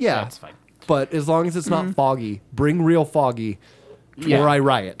think yeah, That's fine. but as long as it's not Foggy, bring real Foggy, Yeah. or I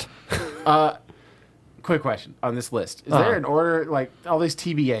riot. Quick question on this list: is there an order like all these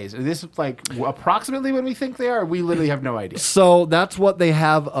TBAs? Is this like approximately when we think they are? Or we literally have no idea. So that's what they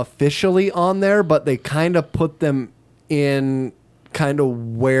have officially on there, but they kind of put them in kind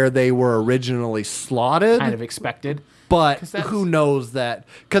of where they were originally slotted. Kind of expected. But 'Cause that's- who knows that?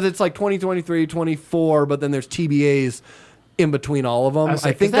 Because it's like 2023, 24, but then there's TBAs in between all of them. was I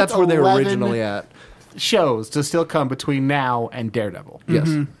like, think 'cause that's that's where they were 11 originally at. Shows to still come between now and Daredevil. Yes.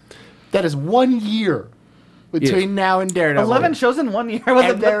 That is 1 year between now and Daredevil. 11 shows in 1 year. I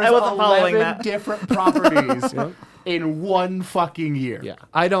wasn't, and there's I wasn't following 11 that. different properties in one fucking year. Yeah.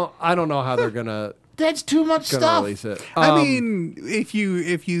 I don't know how they're gonna That's too much stuff. release it. I mean, if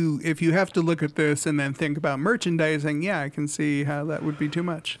you have to look at this and then think about merchandising, yeah, I can see how that would be too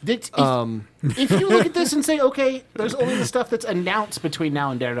much. If you look at this and say, okay, there's only the stuff that's announced between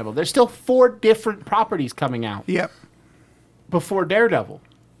now and Daredevil. There's still 4 different properties coming out Yep. before Daredevil.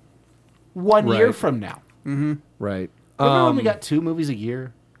 1 year Right. from now. right. Remember when we got 2 movies a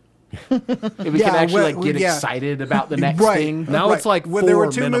year? If we Yeah, could actually well, like get yeah. excited about the next Right. thing. Now Right. it's like when there were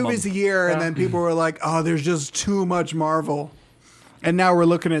 4 2 minimum. movies a year, and then people were like, "Oh, there's just too much Marvel." And now we're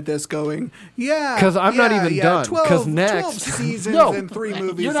looking at this going, yeah. 'Cause I'm not yeah, even yeah, done. 12 'Cause 12 next- seasons No, and 3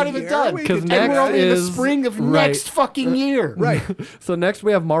 movies. you're not a even year. done. We 'Cause could- next And we're only in the is- spring of right. next fucking year. right. So next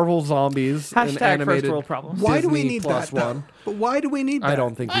we have Marvel Zombies, an Hashtag animated first world problems. Why do we Disney need Plus that? Though? one. But why do we need that? I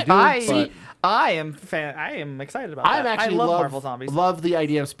don't think we do. I but am excited about I that. actually I love love Marvel Zombies. Love the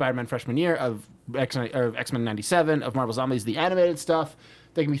idea of Spider-Man freshman year of X-Men 97 of Marvel Zombies, the animated stuff.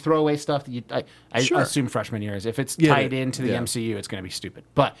 They can be throwaway stuff that I Sure. assume freshman year is. If it's Yeah, tied into the yeah. MCU, it's going to be stupid.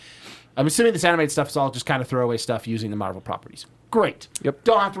 But I'm assuming this animated stuff is all just kind of throwaway stuff using the Marvel properties. Great. Yep.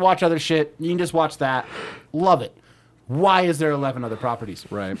 Don't have to watch other shit. You can just watch that. Love it. Why is there 11 other properties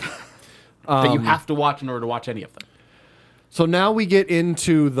right. that you have to watch in order to watch any of them? So now we get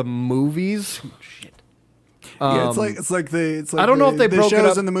into the movies. Shit. Yeah, it's like I don't know if they the broke it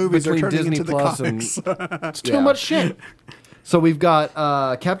shows up and the movies are between turning Disney into the Plus comics. It's too much shit. So we've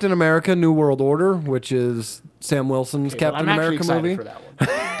got Captain America: New World Order, which is Sam Wilson's Okay, well, Captain I'm actually America excited movie.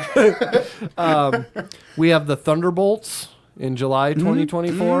 for that one. We have the Thunderbolts in July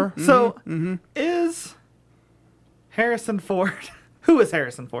 2024. So, is Harrison Ford... Who is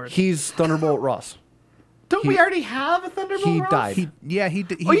Harrison Ford? He's Thunderbolt Ross. Don't we already have a Thunderbolt He Ross? died. He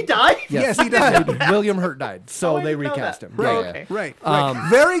did. Oh, he died? Yes, he died. William Hurt died, so Oh, I they didn't know recast that. him. Right, Yeah, okay. Right.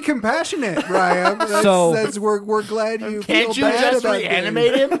 Very compassionate, Ryan. We're glad you Can't feel you bad just about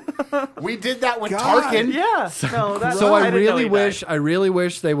reanimate him? We did that with God. Tarkin. Yeah. No, that's So I didn't know really he wish died. I really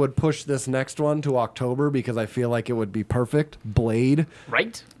wish they would push this next one to October because I feel like it would be perfect. Blade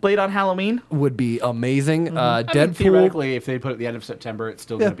Right? Blade on Halloween. would be amazing. I mean, Deadpool, theoretically, if they put it at the end of September, it's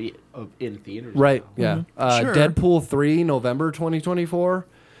still going to be in theaters. right? Yeah. Sure. Deadpool 3, November 2024.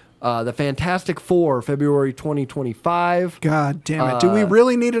 The Fantastic Four, February 2025. God damn it! Do we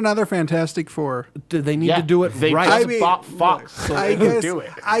really need another Fantastic Four? Did they need Yeah, to do it they right? just I mean, bought Fox, so I they can guess. do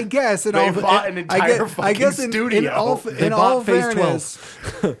it. I guess. In They all, bought an entire I guess fucking in studio. all, They in bought all Phase fairness,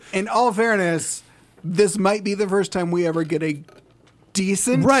 in all fairness, this might be the first time we ever get a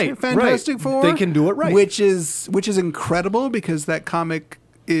decent Right, Fantastic right. Four. They can do it right. which is incredible because that comic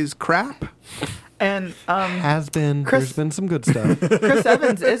is crap. And Has been. Chris- There's been some good stuff. Chris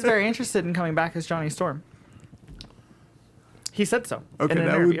Evans is very interested in coming back as Johnny Storm. He said so. Okay, in an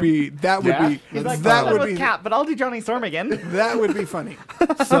that interview. would be He's like, that I'm would with be Cap, but I'll do Johnny Storm again. that would be funny.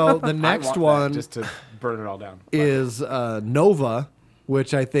 So the I next want that one just to burn it all down. is Nova,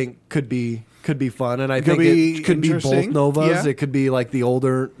 which I think could be fun, and I Could think be it could be both interesting. Novas. Yeah. It could be like the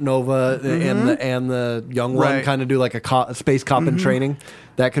older Nova and the young one, Right. kind of do like a space cop in training.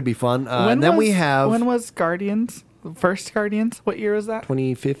 That could be fun. And then we have When was Guardians? The first Guardians? What year was that?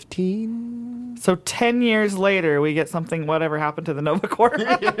 2015. So 10 years later, we get something. Whatever happened to the Nova Corps?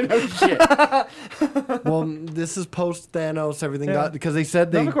 No shit. Well, this is post Thanos. Everything Yeah. got because they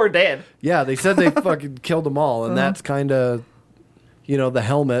said they Nova Corps dead. yeah they said they fucking killed them all, and that's kind of the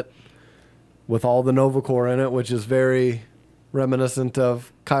helmet with all the Nova Corps in it, which is very reminiscent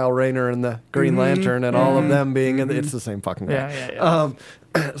of Kyle Rayner and the Green Lantern and all of them being in it's the same fucking guy. Yeah.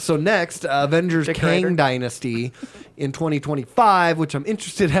 So next, Avengers Dick Kang Ryder. Dynasty in 2025, which I'm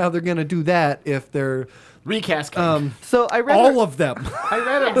interested how they're going to do that if they're Recast. King. So I read all of them. I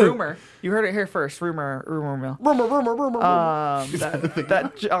read a rumor. You heard it here first. Rumor mill. Rumor.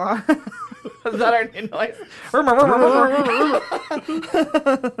 That John. Is that our new noise? Rumor.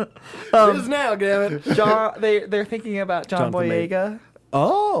 It is now, damn it. John. They're thinking about John Jonathan Majors. Boyega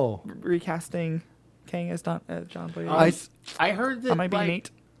Oh, recasting Kang as John Boyega. I heard that. that might be like,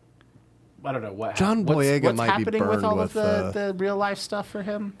 neat. I don't know what. John what's, Boyega what's might be happening with burned all with, of the real life stuff for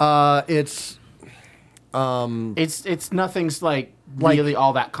him. it's It's nothing's like really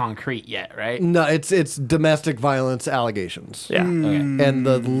all that concrete yet, right? no, it's domestic violence allegations. Yeah. Okay. And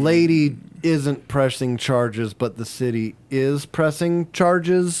the lady isn't pressing charges, but the city is pressing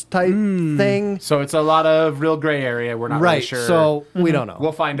charges type thing. So it's a lot of real gray area. We're not really Right. sure. So we don't know.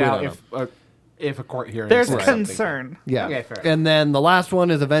 we'll find We out don't know. if a court hearing. There's says something. concern. Yeah. Okay, fair. And then the last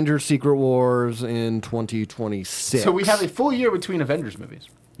one is Avengers Secret Wars in 2026. So we have a full year between Avengers movies.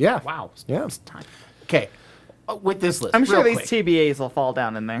 Yeah. Wow. Yeah. It's time. Okay. With this list, I'm sure real these quick. TBAs will fall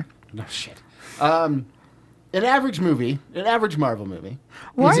down in there. No shit. An average Marvel movie,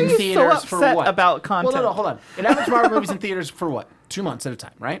 Why is are in you so theaters for upset what? about content? Well, no, hold on. An average Marvel movie's in theaters for what? 2 months at a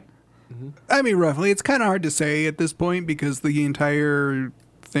time, right? I mean, roughly, it's kind of hard to say at this point because the entire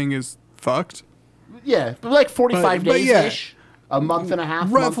thing is fucked. Yeah, but like 45 But days yeah. ish, a month and a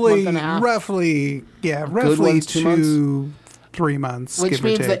half, Roughly, month and a half, roughly 2 months? 2-3 months, which give or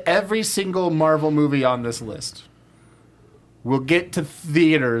means take. that every single Marvel movie on this list will get to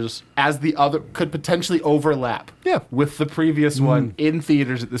theaters as the other could potentially overlap. Yeah. with the previous one in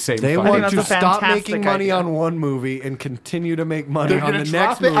theaters at the same They time. want that's to a stop fantastic making money idea. on one movie and continue to make money They're on going the to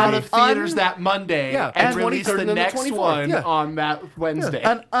next drop it movie. out of theaters that Monday Yeah, and and release 23rd the and then the next 24th, one yeah. on that Wednesday.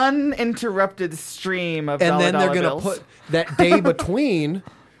 An uninterrupted stream of and then they're going to put that day between.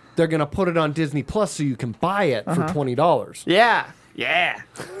 They're gonna put it on Disney Plus so you can buy it for $20. Yeah. yeah,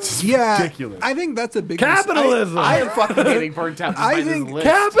 ridiculous. I think that's a big Capitalism. I am fucking getting burnt out just I by think this list.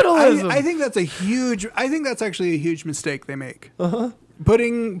 Capitalism. I think that's a huge. I think that's actually a huge mistake they make.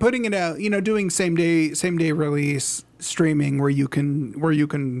 Putting it out, doing same day release streaming where you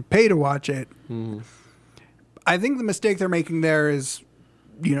can pay to watch it. I think the mistake they're making there is,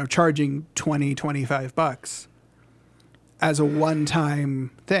 charging $25 as a one-time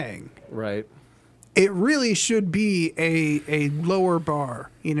thing. Right. It really should be a lower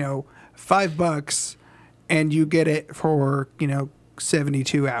bar, $5 and you get it for,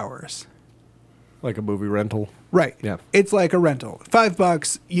 72 hours. Like a movie rental. Right. Yeah. It's like a rental.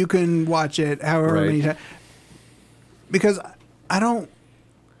 $5, you can watch it however Right. many times. Because I don't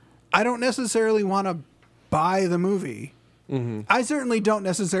necessarily want to buy the movie. Mm-hmm. I certainly don't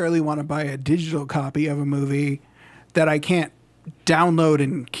necessarily want to buy a digital copy of a movie that I can't download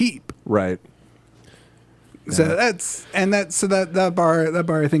and keep. Right. So that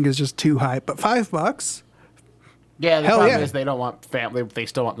bar I think is just too high. But $5, Yeah, the Hell problem yeah. is they don't want family. They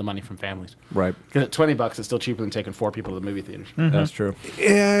still want the money from families. Right. Because at $20, it's still cheaper than taking 4 people to the movie theaters. That's true.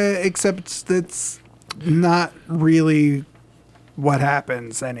 except that's not really what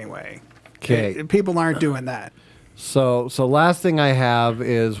happens anyway. 'Kay. People aren't doing that. So last thing I have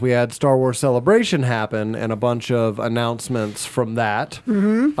is we had Star Wars Celebration happen and a bunch of announcements from that.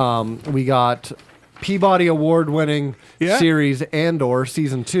 We got Peabody Award-winning Yeah. series Andor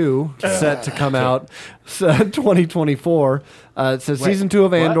Season 2 set to come out 2024. It says Season 2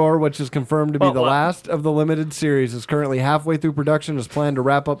 of Andor, which is confirmed to be the last of the limited series, is currently halfway through production, is planned to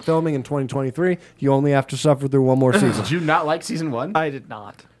wrap up filming in 2023. You only have to suffer through one more season. Did you not like season 1? I did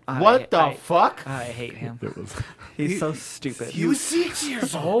not. What the fuck? I hate him. He's so stupid. He was 6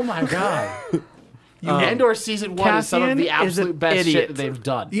 years old. Oh my god. Andor season 1 is some of the Cassian is an absolute best shit idiot. that they've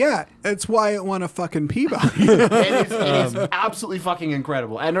done. Yeah, that's why it won a fucking Peabody. It is absolutely fucking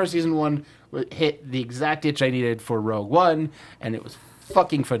incredible. Andor season 1 hit the exact itch I needed for Rogue One, and it was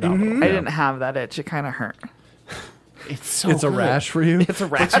fucking phenomenal. I didn't have that itch. It kind of hurt. It's so It's a good. rash for you? It's a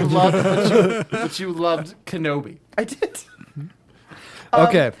rat. But you loved Kenobi. I did.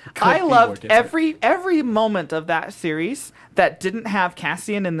 Okay. I be more loved different. every moment of that series that didn't have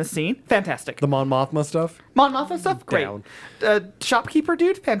Cassian in the scene. Fantastic. The Mon Mothma stuff? Mon Mothma stuff, great. Down. Shopkeeper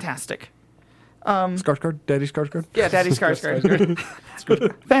dude, fantastic. Skarsgård? Daddy Skarsgård? Yeah, Daddy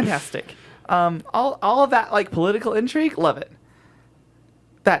Skarsgård. Fantastic. All of that like political intrigue, love it.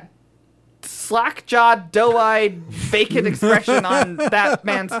 That slack-jawed, doe-eyed, vacant expression on that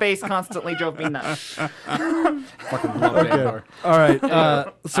man's face constantly drove me nuts. Fucking love Andor. All right.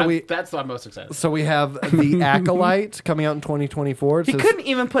 That's what I'm most excited. So we have The Acolyte coming out in 2024. It He says- couldn't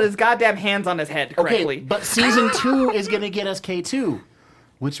even put his goddamn hands on his head correctly. Okay, but season 2 is going to get us K2,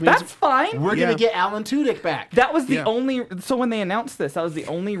 which means That's fine. we're Yeah. going to get Alan Tudyk back. That was the Yeah. only. So when they announced this, that was the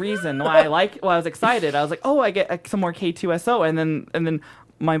only reason why I was excited. I was like, oh, I get some more K2SO, and then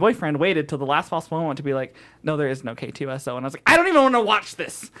my boyfriend waited till the last possible moment to be like, no, there is no K2SO, and I was like, I don't even want to watch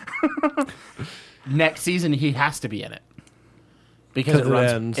this. Next season, he has to be in it. Because it It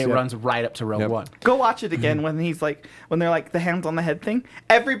runs, ends, it yep. runs right up to Rogue Yep. One. Go watch it again when they're like the hands on the head thing.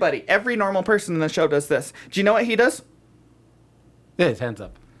 Every normal person in the show does this. Do you know what he does? Yeah, his hands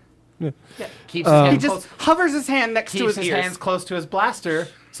up. Yeah. Keeps his He hands just close, hovers his hand next to keeps his his ears. hands close to his blaster,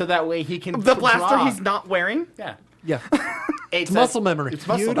 so that way he can The blaster draw. he's not wearing. Yeah. Yeah. It's muscle memory. It's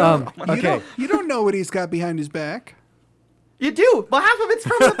muscle You memory. don't, okay. you don't know what he's got behind his back. You do. Well, half of it's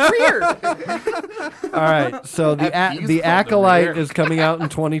from the rear. All right. So Have views from the the Acolyte rear. is coming out in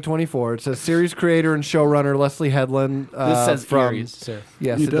 2024. It says series creator and showrunner Leslie Headland. This says from Aries, sir.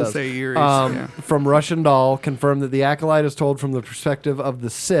 Yes, It it does does. say Aries, yeah. From Russian Doll, confirmed that the Acolyte is told from the perspective of the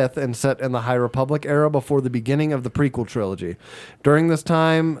Sith and set in the High Republic era before the beginning of the prequel trilogy. During this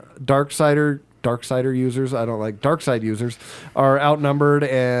time, Darksider users, I don't like Darkside users, are outnumbered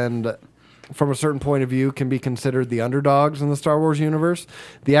and from a certain point of view can be considered the underdogs in the Star Wars universe.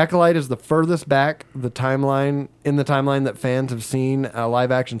 The Acolyte is the furthest back the timeline that fans have seen a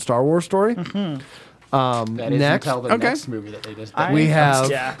live action Star Wars story. That is Next, until the Okay. next movie that they just we have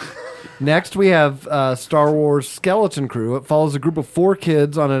Yeah. Next, we have Star Wars Skeleton Crew. It follows a group of 4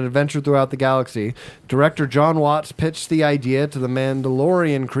 kids on an adventure throughout the galaxy. Director John Watts pitched the idea to the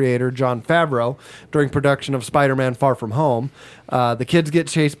Mandalorian creator Jon Favreau during production of Spider-Man Far From Home. The kids get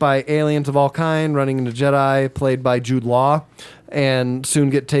chased by aliens of all kind, running into Jedi, played by Jude Law, and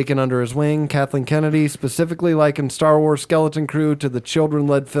soon get taken under his wing. Kathleen Kennedy specifically likened Star Wars Skeleton Crew to the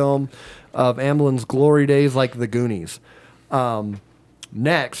children-led film of Amblin's glory days like The Goonies.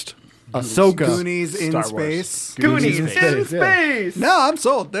 Next, Ahsoka. Goonies in Star Wars. space. Goonies in space, space. yeah. No, I'm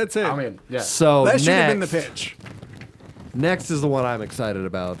sold. That's it. I mean, yeah. So that should have been the next- pitch. Next is the one I'm excited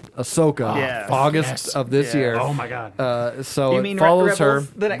about. Ahsoka, Yes. August Yes. of this Yeah. year. Oh my god. So You it mean follows her. Rebels?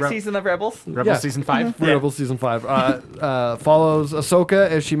 The next season of Rebels? Rebel yeah. season 5. Rebels season 5 follows Ahsoka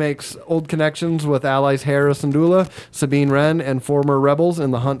as she makes old connections with allies Hera Syndulla, Sabine Wren, and former rebels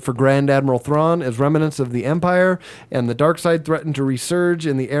in the hunt for Grand Admiral Thrawn as remnants of the Empire and the dark side threaten to resurge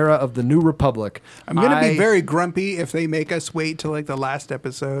in the era of the New Republic. I'm going to be very grumpy if they make us wait till like the last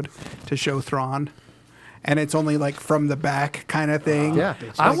episode to show Thrawn. And it's only like from the back kind of thing. Yeah,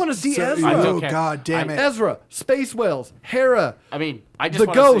 I want to see So- Ezra. I Oh, don't care. God damn it. Ezra, space whales, Hera. I mean, I just The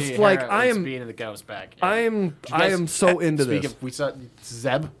want ghost, to see like, Hera I and am- Sabine and the ghost back. I am so into Speaking this. of, we saw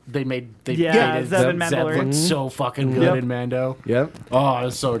Zeb. They made Yeah, Zeb and Zeb Mandalorian. looked so fucking good Yep. in Mando. Yep. Oh, I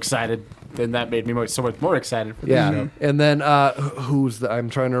was so excited. Then that made me so much more excited for the Yeah, show. and then I'm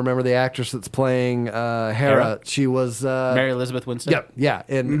trying to remember the actress that's playing Hera. Hera? She was Mary Elizabeth Winstead. Yep, yeah.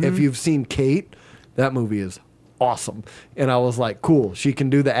 And if you've seen Kate, That movie is awesome. And I was like, cool, she can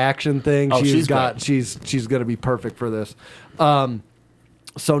do the action thing. Oh, she's got great. she's going to be perfect for this.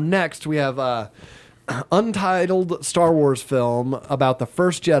 So next we have untitled Star Wars film about the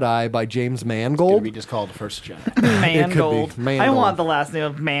First Jedi by James Could Mangold. be just called the First Jedi. It could Mangold. be. I Mangold. want the last name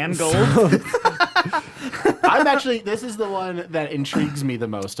of Mangold. I'm actually. This is the one that intrigues me the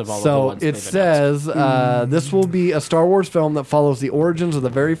most of all of the So ones. it they've announced. says this will be a Star Wars film that follows the origins of the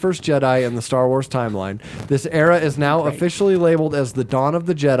very first Jedi in the Star Wars timeline. This era is now officially labeled as the Dawn of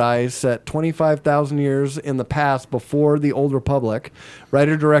the Jedi, set 25,000 years in the past before the Old Republic.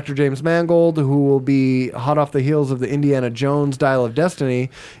 Writer-director James Mangold, who will be hot off the heels of the Indiana Jones Dial of Destiny,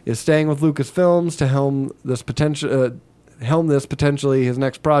 is staying with Lucasfilms to helm this potentially his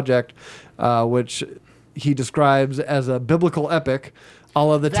next project, which he describes as a biblical epic, a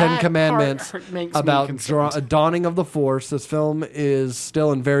la the That Ten part Commandments, makes me about concerned. dawning of the Force. This film is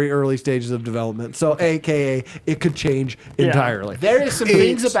still in very early stages of development, so AKA it could change entirely. There is some It's-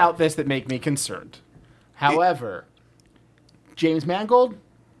 things about this that make me concerned. However, James Mangold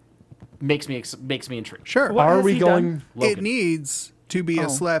makes me intrigued. Sure. What Are has we he going? Logan. It needs to be a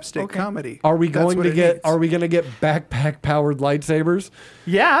slapstick okay. comedy. Are we That's going what to it get? needs. Are we going to get backpack powered lightsabers?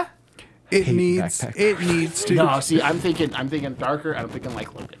 Yeah. It hate needs. backpack. It needs to. No, see, I'm thinking darker. I'm thinking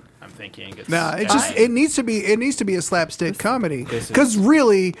like Logan. I'm thinking it's No, it just it needs to be a slapstick comedy. this is- Because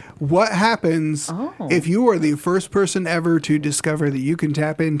really, what happens Oh. if you are the first person ever to discover that you can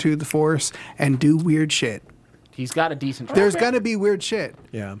tap into the Force and do weird shit? he's got a decent. There's gonna be weird shit.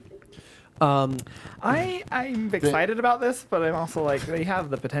 Yeah. I'm excited about this, but I'm also like, they have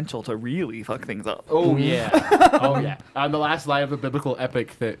the potential to really fuck things up. Oh yeah, oh yeah. On the last line of the biblical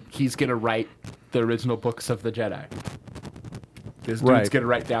epic, that he's gonna write the original books of the Jedi. This dude's Right. gonna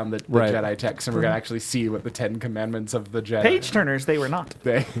write down the Right. Jedi text, and we're gonna actually see what the 10 Commandments of the Jedi. Page turners, they were not.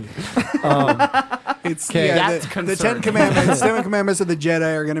 They, It's Okay. That's the concerning. 10 Commandments. 10 Commandments of the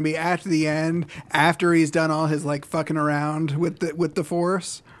Jedi are going to be at the end after he's done all his like fucking around with the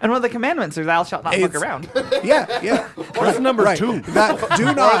Force. And one of the commandments is thou shalt not fuck It's- around. Yeah. That's number Right. 2. That, do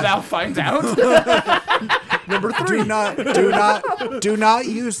or not thou find out. Number 3. do not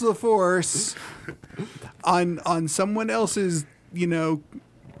use the Force on someone else's,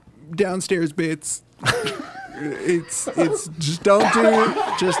 downstairs bits. It's just don't do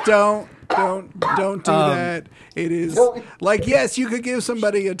that. It is like, yes, you could give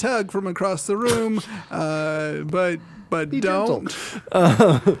somebody a tug from across the room, but don't.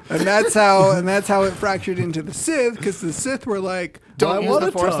 And that's how it fractured into the Sith, because the Sith were like, Don't "I use want the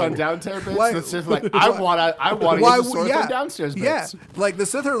a Force tug." on downstairs bits. Why- The Sith like, I want to Why? use the Force Yeah, on downstairs bits. yeah. Like the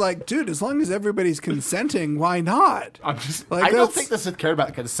Sith are like, dude, as long as everybody's consenting, why not? I'm just. Like, I don't that's- think the Sith cared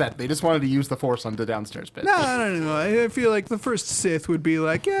about consent. They just wanted to use the Force on the downstairs bits. No, I don't know. I feel like the first Sith would be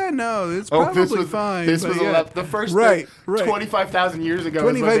like, yeah, no, it's Oh, probably this was fine. This but was yeah. the first right, thing, right. 25,000 years ago. is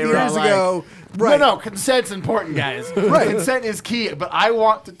when 25 they were all years like, ago, right. No, consent's important, guys. Right. Consent is key, but I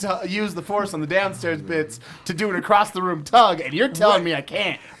want to use the Force on the downstairs bits to do an across the room tug, and you're telling me I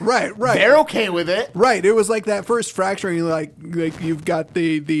can't. Right. They're okay with it. Right, it was like that first fracturing, like you've got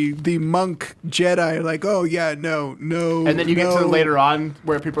the monk Jedi, like, oh yeah, no, And then you get to later on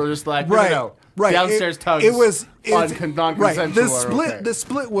where people are just like, no, right, no, right. downstairs tugs. It was non-consensual. right. The are split, okay. the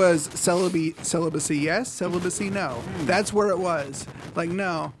split was celibacy yes, celibacy no. That's where it was. Like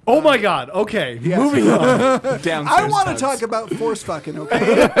no, Oh my god. Okay. Moving on. Downstairs I want to tugs. talk about force fucking.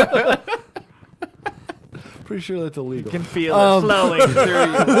 Okay, Pretty sure that's illegal. You can feel it flowing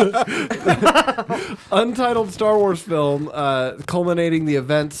through you. Untitled Star Wars film culminating the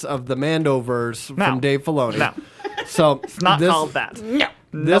events of the Mandoverse No. from Dave Filoni. No. So It's not this, called that. No.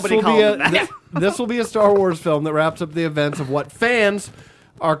 This Nobody will called be it that. this will be a Star Wars film that wraps up the events of what fans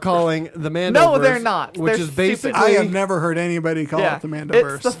are calling the Mandoverse. No, they're not. Which They're is basically I have never heard anybody call Yeah. it the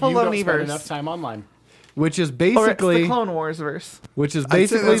Mandoverse. It's the You don't spend Filoniverse. enough time online. which is Or it's basically the Clone Wars verse. which is I'd say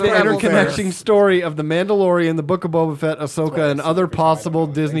basically that's the probably interconnecting fair. story of The Mandalorian, The Book of Boba Fett, Ahsoka, and other possible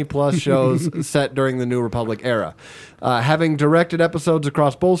Disney Plus shows set during the New Republic era. Having directed episodes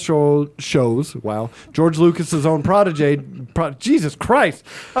across both shows, wow, George Lucas's own protege, Jesus Christ,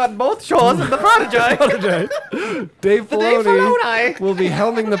 On both shows in the Prodigy. Dave Dave Filoni Filoni. will be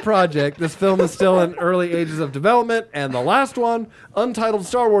helming the project. This film is still in early ages of development, and the last one, untitled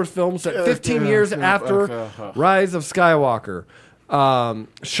Star Wars film set 15 years after Rise of Skywalker.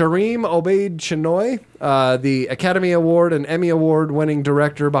 Shareem Obaid Chinoy, the Academy Award and Emmy Award winning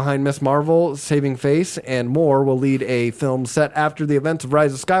director behind Miss Marvel, Saving Face, and more, will lead a film set after the events of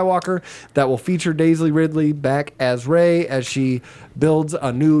Rise of Skywalker that will feature Daisy Ridley back as Rey as she builds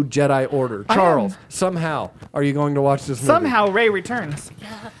a new Jedi Order. Charles, somehow, are you going to watch this movie? Somehow Ray returns.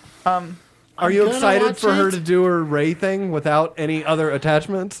 I Are you gonna excited watch for her it. to do her Rey thing without any other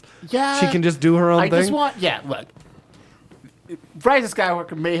attachments? Yeah. She can just do her own I thing? just want, look. Rise of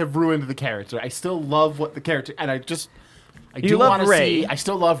Skywalker may have ruined the character. I still love what the character, and I You do love want to Rey. see. I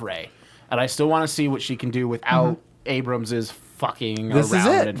still love Rey, and I still want to see what she can do without Abrams's fucking This is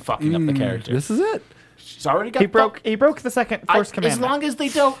around it. and fucking up the character. This is it. She's already got. He broke the second Force As commandment. long as they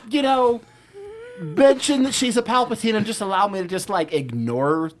don't, mention that she's a Palpatine and just allow me to just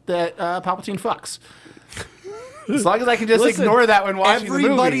ignore that Palpatine fucks. As long as I can just Listen, ignore that when watching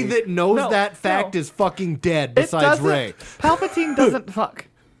Everybody the movie. that knows No, that fact no. is fucking dead It besides doesn't- Rey. Palpatine doesn't fuck.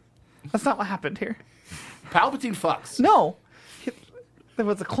 That's not what happened here. Palpatine fucks. No. There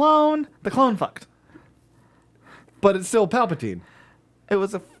was a clone. The clone fucked. But it's still Palpatine. It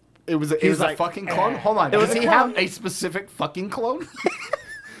was a. It was a like, fucking clone. Hold on. It was Does a he clone. have a specific fucking clone?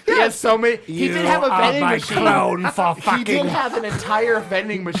 He has so many. He did have a vending machine. He did have an entire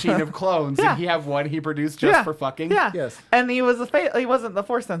vending machine of clones. Yeah. Did he have one he produced just for fucking? Yeah. Yes. And he was he wasn't the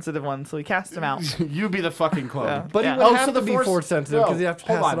force sensitive one, so he cast him out. You be the fucking clone. Yeah. But Yeah. he would have to be force sensitive because you have to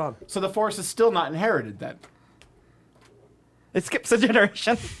hold pass it on. So the force is still not inherited then. It skips a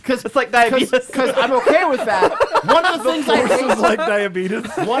generation. Because it's like diabetes. Because I'm okay with that. One of the things I hate like diabetes.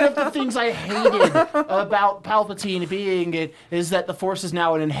 One of the things I hated about Palpatine being it is that the Force is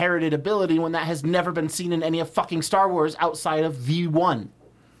now an inherited ability when that has never been seen in any of fucking Star Wars outside of the one.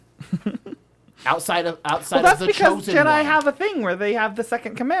 outside well, of that's the because chosen Jedi one. have a thing where they have the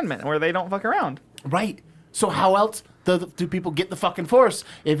second commandment, where they don't fuck around. Right. So how else do people get the fucking Force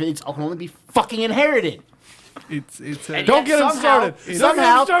if it can only be fucking inherited? It's And Don't yet get 'em started. Don't get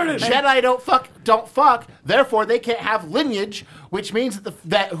 'em started. Jedi don't fuck. Therefore, they can't have lineage, which means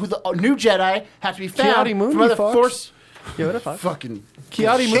that who the new Jedi have to be found Ki-Adi-Mundi from other fucks. Force. Give it a fuck. Fucking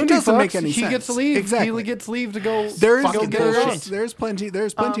Ki-Adi-Mundi doesn't fucks, make any he gets sense. leave. Exactly. He gets leave to go. There's Fucking bullshit. there's plenty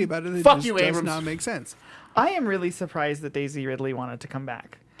about it that fuck just you, does Abrams. not make sense. I am really surprised that Daisy Ridley wanted to come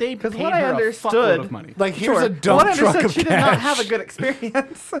back. They Because paid what I her a understood, fuckload of money. Like here's Sure. a dump What I truck understood, of she did not cash. have a good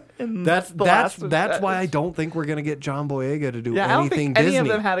experience. In That's the last why I don't think we're gonna get John Boyega to do Yeah, I don't anything think any Disney. of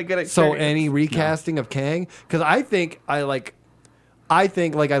them had a good So experience. any recasting of Kang, because I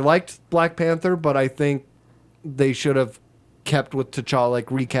liked Black Panther, but I think they should have kept with T'Challa, like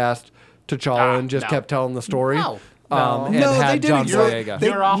recast T'Challa and just no. kept telling the story. No. And No, they had did John exactly- Boyega. they-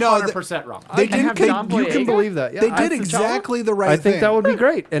 You're no, 100% wrong. They can did. have They, John you can Boyega? believe that. Yeah, they I did think- exactly the right I think thing. that would be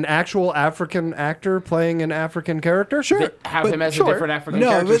great. An actual African actor playing an African character. Sure. Have But him as sure. a different African No,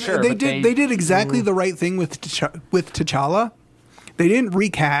 character, but sure. they but did. They did exactly the right thing with T'Challa. They didn't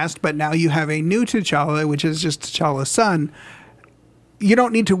recast, but now you have a new T'Challa, which is just T'Challa's son. You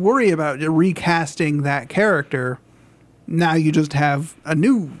don't need to worry about recasting that character. Now you just have a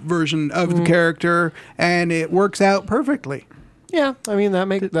new version of the character, and it works out perfectly. Yeah, I mean that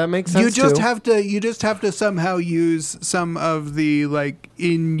makes sense. You just too. have to somehow use some of the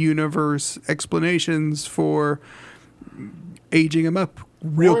in-universe explanations for aging him up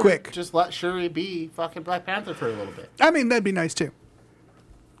real Or quick. Just let Shuri be fucking Black Panther for a little bit. I mean, that'd be nice too.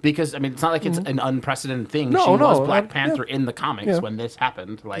 Because, I mean, it's not like it's an unprecedented thing. No, she was no, Black yeah. Panther in the comics Yeah. when this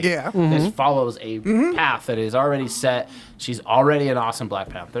happened. Like, Yeah. this follows a path that is already set. She's already an awesome Black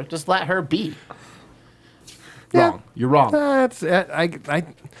Panther. Just let her be. Yeah. Wrong. You're wrong. That's I.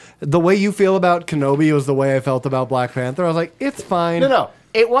 The way you feel about Kenobi was the way I felt about Black Panther. I was like, it's fine. No.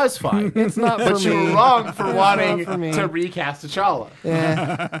 It was fine. It's not for But you me. were wrong for wanting for me. to recast T'Challa.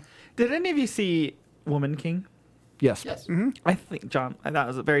 Eh. Did any of you see Woman King? Yes. Yes. I think John. I thought it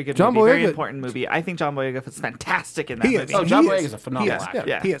was a very good John movie, very Boyega- important movie. I think John Boyega is fantastic in that He movie. is. Oh, John He Boyega is a phenomenal He is. actor.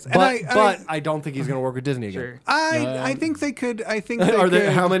 Yeah. He is. And But I don't think he's going to work with Disney again. Sure. I think they could. I think they Are could,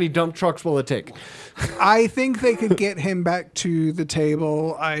 there, how many dump trucks will it take? I think they could get him back to the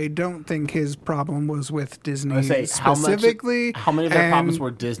table. I don't think his problem was with Disney I say, specifically. how many of their and, problems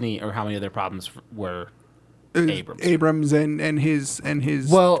were Disney, or how many of their problems were Abrams? Abrams and his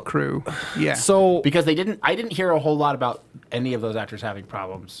Well, crew. Yeah. So Because I didn't hear a whole lot about any of those actors having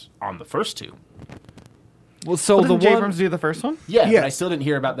problems on the first two. well, so Well, the didn't one. Abrams do the first one? Yeah, Yes. but I still didn't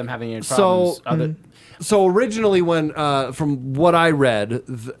hear about them having any So- problems. Other, So originally, when from what I read,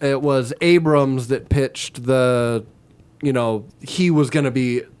 it was Abrams that pitched the, he was going to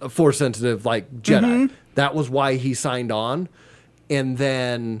be a force sensitive like Jedi. That was why he signed on, and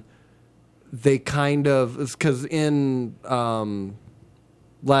then they kind of because in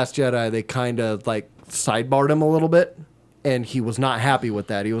Last Jedi they kind of like sidebarred him a little bit, and he was not happy with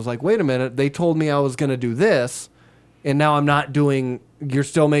that. He was like, "Wait a minute, they told me I was going to do this." And now I'm not doing. You're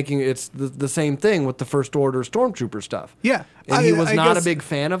still making it's the same thing with the First Order Stormtrooper stuff. Yeah. and he was I not a guess- big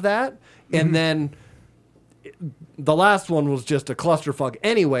fan of that. And then the last one was just a clusterfuck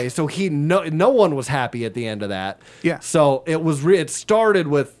anyway. So no one was happy at the end of that. Yeah. So it was it started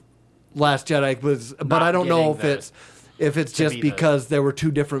with Last Jedi but Not I don't know getting if it's just be the- because there were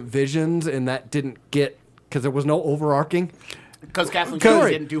two different visions and that didn't get because there was no overarching. Because Kathleen Correct.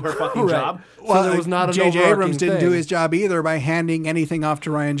 Kennedy didn't do her fucking job. So there was not an J.J. overarching Abrams didn't do thing. his job either by handing anything off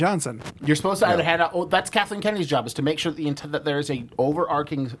to Ryan Johnson. You're supposed to either hand out. Oh, that's Kathleen Kennedy's job, is to make sure that there is a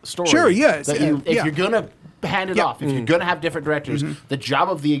overarching story. Sure, yes, That if you're gonna hand it off, if you're gonna have different directors, the job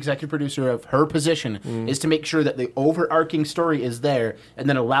of the executive producer of her position is to make sure that the overarching story is there, and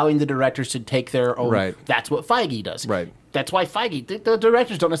then allowing the directors to take their own. Right. That's what Feige does. Right. That's why Feige, the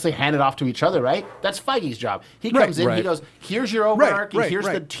directors don't necessarily hand it off to each other, right? That's Feige's job. He comes in, he Right. goes, "Here's your overarching, right, here's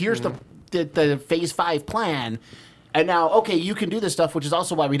right. the Phase 5 plan." And now, okay, you can do this stuff, which is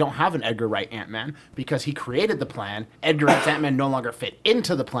also why we don't have an Edgar Wright Ant-Man, because he created the plan. Edgar Wright's Ant-Man no longer fit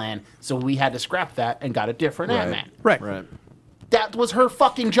into the plan, so we had to scrap that and got a different Ant-Man. Right. Right. That was her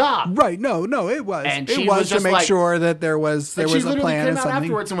fucking job. Right. No, it was. And It she was was to just make like- sure that there was And she a literally plan came and out something.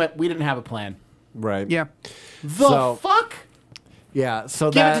 afterwards and went, "We didn't have a plan." Right. Yeah. The So- fuck? Yeah. So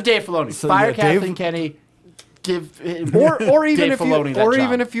Give that, it to Dave Filoni. so, Fire yeah, Dave- Kathleen Kennedy. Give him or even Dave if you Filoni that job.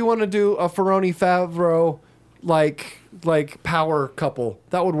 even if you want to do a Filoni Favreau like power couple,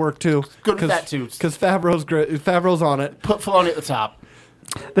 that would work too. Good with that, too. Because Favreau's great. Favreau's on it. put Filoni at the top.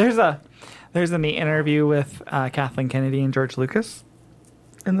 There's a neat interview with Kathleen Kennedy and George Lucas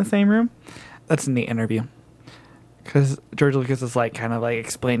in the same room. That's a neat interview because George Lucas is like kind of like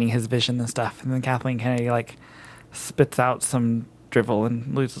explaining his vision and stuff, and then Kathleen Kennedy like spits out some drivel,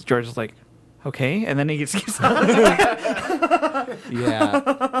 and George is like, "Okay," and then he gets Yeah.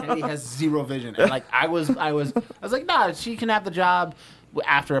 Kennedy has zero vision. And like I was like, nah, she can have the job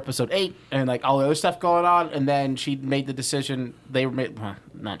after episode 8 and like all the other stuff going on. And then she made the decision.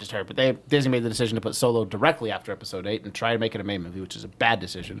 Not just her, but Disney made the decision to put Solo directly after episode 8 and try to make it a main movie, which is a bad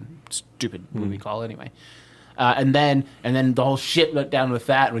decision. Stupid movie call anyway. And then the whole shit went down with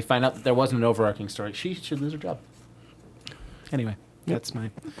that, and we find out that there wasn't an overarching story. She should lose her job. Anyway, that's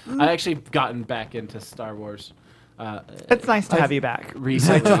mine. I actually gotten back into Star Wars. It's nice to have you back.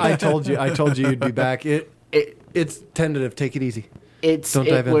 Recently. I told you you'd be back. It's tentative. Take it easy.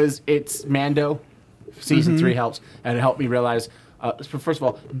 It's Mando. Season 3 helps, and it helped me realize, first of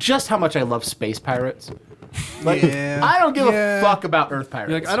all, just how much I love space pirates. Like, Yeah. I don't give Yeah. a fuck about Earth pirates.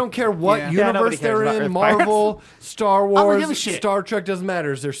 You're like, I don't care what Yeah. Yeah, nobody universe cares they're about in, Earth pirates. Marvel, Star don't Wars, give a shit. Star Trek doesn't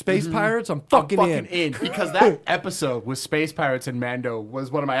matter. They're space pirates. I'm I'm fucking, fucking in because that episode with space pirates and Mando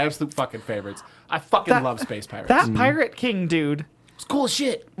was one of my absolute fucking favorites. I fucking love space pirates. That Pirate King dude, It's cool as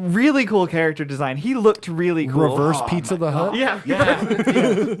shit. really cool character design. He looked really cool. Reverse Pizza the Hut. Yeah,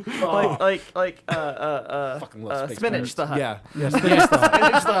 Oh, like fucking love space spinach pirates. the hut. Yeah. Yeah. Space stuff.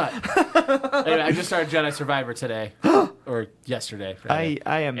 Finish that. Anyway, I just started Jedi Survivor today or yesterday. I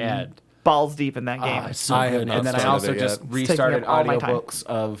am And- balls deep in that game. It's so I have good. not And then I started also it just yet. It's taking restarted up all my time. audiobooks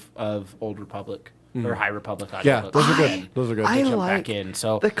of Old Republic or High Republic audiobooks. Yeah, those are good. Those are good. I Jump like back in.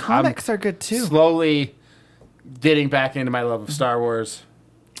 So the comics are good too. slowly getting back into my love of Star Wars.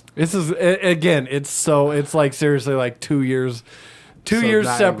 This is again. It's like seriously like 2 years. 2 years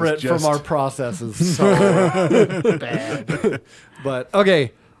Nine was separate just- from our processes. So, Bad. but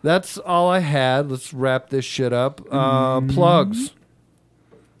okay, that's all I had. Let's wrap this shit up. Plugs.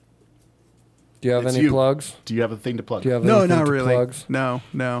 Do you have It's any you. plugs? Do you have a thing to plug? Do you have No, anything not to really. plugs? No,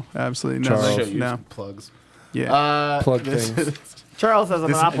 absolutely no. Charles. Show you No. some plugs. Yeah. Plug this things. is Charles has a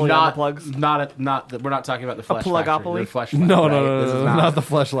monopoly on the plugs. Not we're not talking about the flesh plugopoly? factory, the flesh No, lab, no, right? no, This no, is not the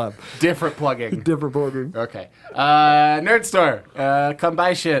Flesh Lab. different plugging. Different plugging. Okay. Nerd Store. Come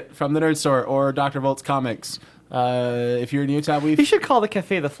buy shit from the Nerd Store or Dr. Volt's Comics. If you're in Utah, You should call the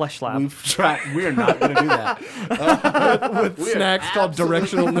cafe the Flesh Lab. we've tried. We're not going to do that. With snacks called absolutely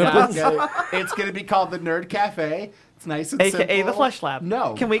directional not nipples. gonna- It's going to be called the Nerd Cafe. It's nice and AKA simple. the Flesh Lab.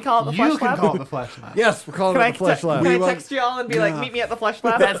 No. Can we call it the You Flesh can Lab? call it the Flesh Lab. Yes, we're calling Can it I, the Flesh Lab. can I text you all and be like, meet me at the Flesh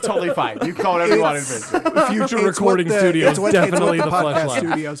Lab? That's totally fine. You can call it whatever you want in Vince. Future It's recording what the- studio it's is what- definitely it's the what Flesh podcast Lab.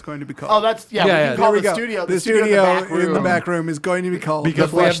 studio is going to be called. Oh, that's Yeah, yeah. we yeah. can call There we the go. studio. The studio in the room. back room is going to be called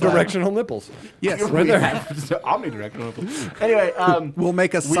Because the we have Flesh Lab. directional nipples. Yes. Right there. Omnidirectional. Anyway, We'll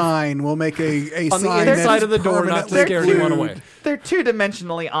make a sign. We'll make a On the sign inside that's of the door, not to permanently scare anyone glued. away. They're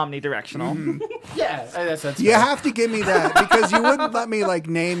two-dimensionally omnidirectional. yeah, that's You have to give me that because you wouldn't let me like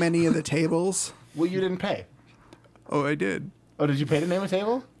name any of the tables. Well, you didn't pay. Oh, I did. Oh, did you pay to name a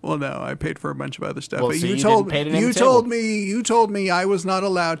table? Well, no, I paid for a bunch of other stuff. Well, but see, you you told didn't pay to name you a told table. me told me I was not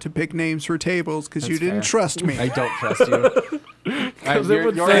allowed to pick names for tables because you That's didn't fair. trust me. I don't trust you. Because it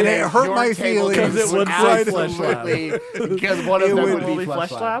would say- And it hurt my feelings. Because it would say Flesh Lab. absolutely because one of It them would would Will be be Flesh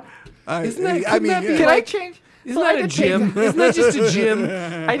Flesh Lab. Lab? Isn't that- I couldn't mean, that be yeah. Can I like- change? Isn't that a gym? Isn't that just a gym?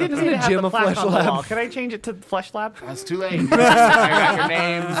 I didn't Isn't see a to have gym the a plaque Flesh on the Lab? wall. Can I change it to Flesh Lab? That's too late. I got your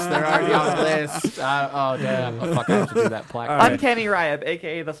names. They're already on the list. Oh, damn. Oh, fuck, I have to do that plaque. Uncanny Ryab,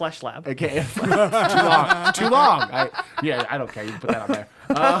 aka the Flesh Lab. Okay. Too long. Too long. I don't care. You can put that on there.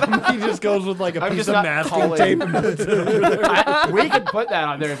 He just goes with like a I'm piece just of not masking calling- tape and puts it over there. We can put that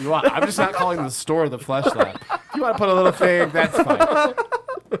on there if you want. I'm just not calling the store the Flesh Lab. If you want to put a little thing, that's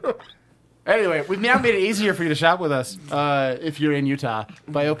fine. Anyway, we've now made it easier for you to shop with us if you're in Utah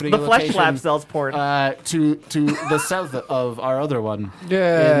by opening The a Flesh location, Lab sells porn. to the south of our other one in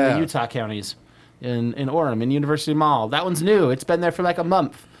Yeah. the Utah counties in Orem, in University Mall. That one's new. It's been there for like a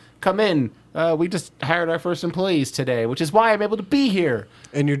month. Come in. We just hired our first employees today, which is why I'm able to be here.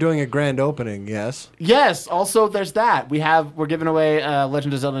 And you're doing a grand opening, yes? Yes. Also, there's that. We're giving away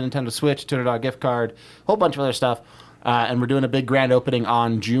Legend of Zelda Nintendo Switch, $200 gift card, a whole bunch of other stuff. And we're doing a big grand opening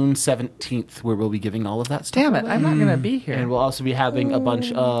on June 17th, where we'll be giving all of that stuff. Damn it, away. I'm not gonna be here. And we'll also be having a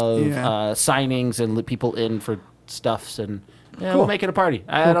bunch of Yeah. signings and let people in for stuffs, and Cool. we'll make it a party.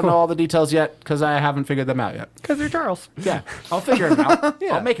 I don't know all the details yet because I haven't figured them out yet. Because you're Charles. Yeah, I'll figure them out.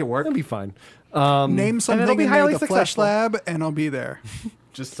 Yeah. I'll make it work. That'll be fine. Name something it'll be in there, highly the Flesh successful. Lab, and I'll be there.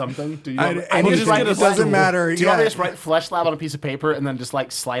 Just something. Do you I, want, and will it just write it Flesh- doesn't matter. Do you want me Yeah, to just write Flesh Lab on a piece of paper and then just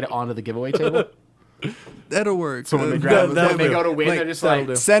like slide it onto the giveaway table? that'll work. So when they Uh, grab it, that'll when they do. go to win, Like, they're just that'll like,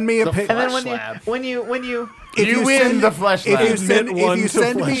 do. send me a The pic. And then Flesh Lab. when you If You win send- the Flesh if Lab. you send, Admit one if you to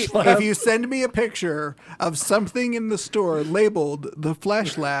send me Flesh Lab. if you send me a picture of something in the store labeled the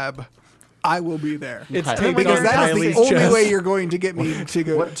Flesh Lab, I will be there. It's Okay. taped Because on that is Kylie's the only chest. way you're going to get me to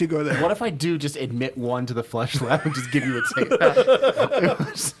go there. what if I do just admit one to the Flesh Lab and just give you a tape?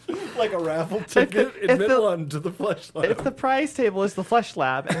 like a raffle ticket. if Admit the- one to the Flesh Lab. if the prize table is the Flesh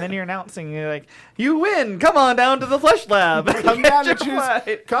Lab, and then you're announcing, you're like, you win. Come on down to the Flesh Lab. Come down Get and your choose.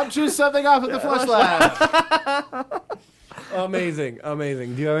 prize. Come choose something off at the Flesh Lab. Amazing.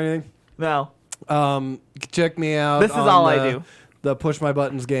 Do you have anything? No. Check me out. This is on all I the- do. The Push My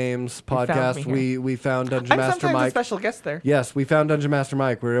Buttons Games found podcast. me We found Dungeon I'm Master sometimes a Mike. special guest there. Yes, we found Dungeon Master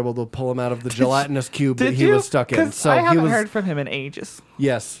Mike. We were able to pull him out of the gelatinous cube that Did he you? was stuck in. 'Cause So I he haven't was. heard from him in ages.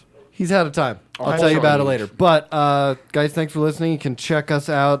 Yes, he's had a time. I'll I'm tell you about it sorry. later. But guys, thanks for listening. You can check us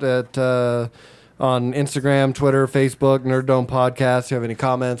out at on Instagram, Twitter, Facebook, Nerd Dome Podcast. If you have any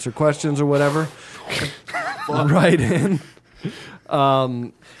comments or questions or whatever, write in.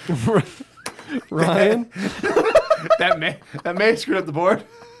 Ryan, That may screw up the board.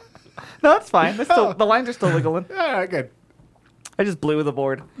 No, it's fine. The lines are still wiggling. All right, good. I just blew the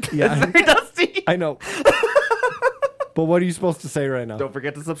board. Yeah, It's very dusty. I know. But what are you supposed to say right now? Don't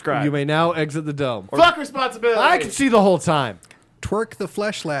forget to subscribe. You may now exit the dome. Fuck responsibility. I can see the whole time. Twerk the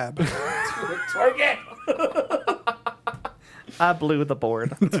Flesh Lab. Twerk it. I blew the board.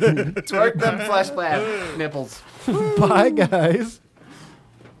 Twerk them Flesh Lab nipples. Bye, guys.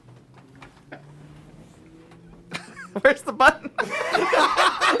 Where's the button?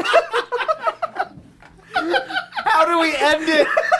 How do we end it?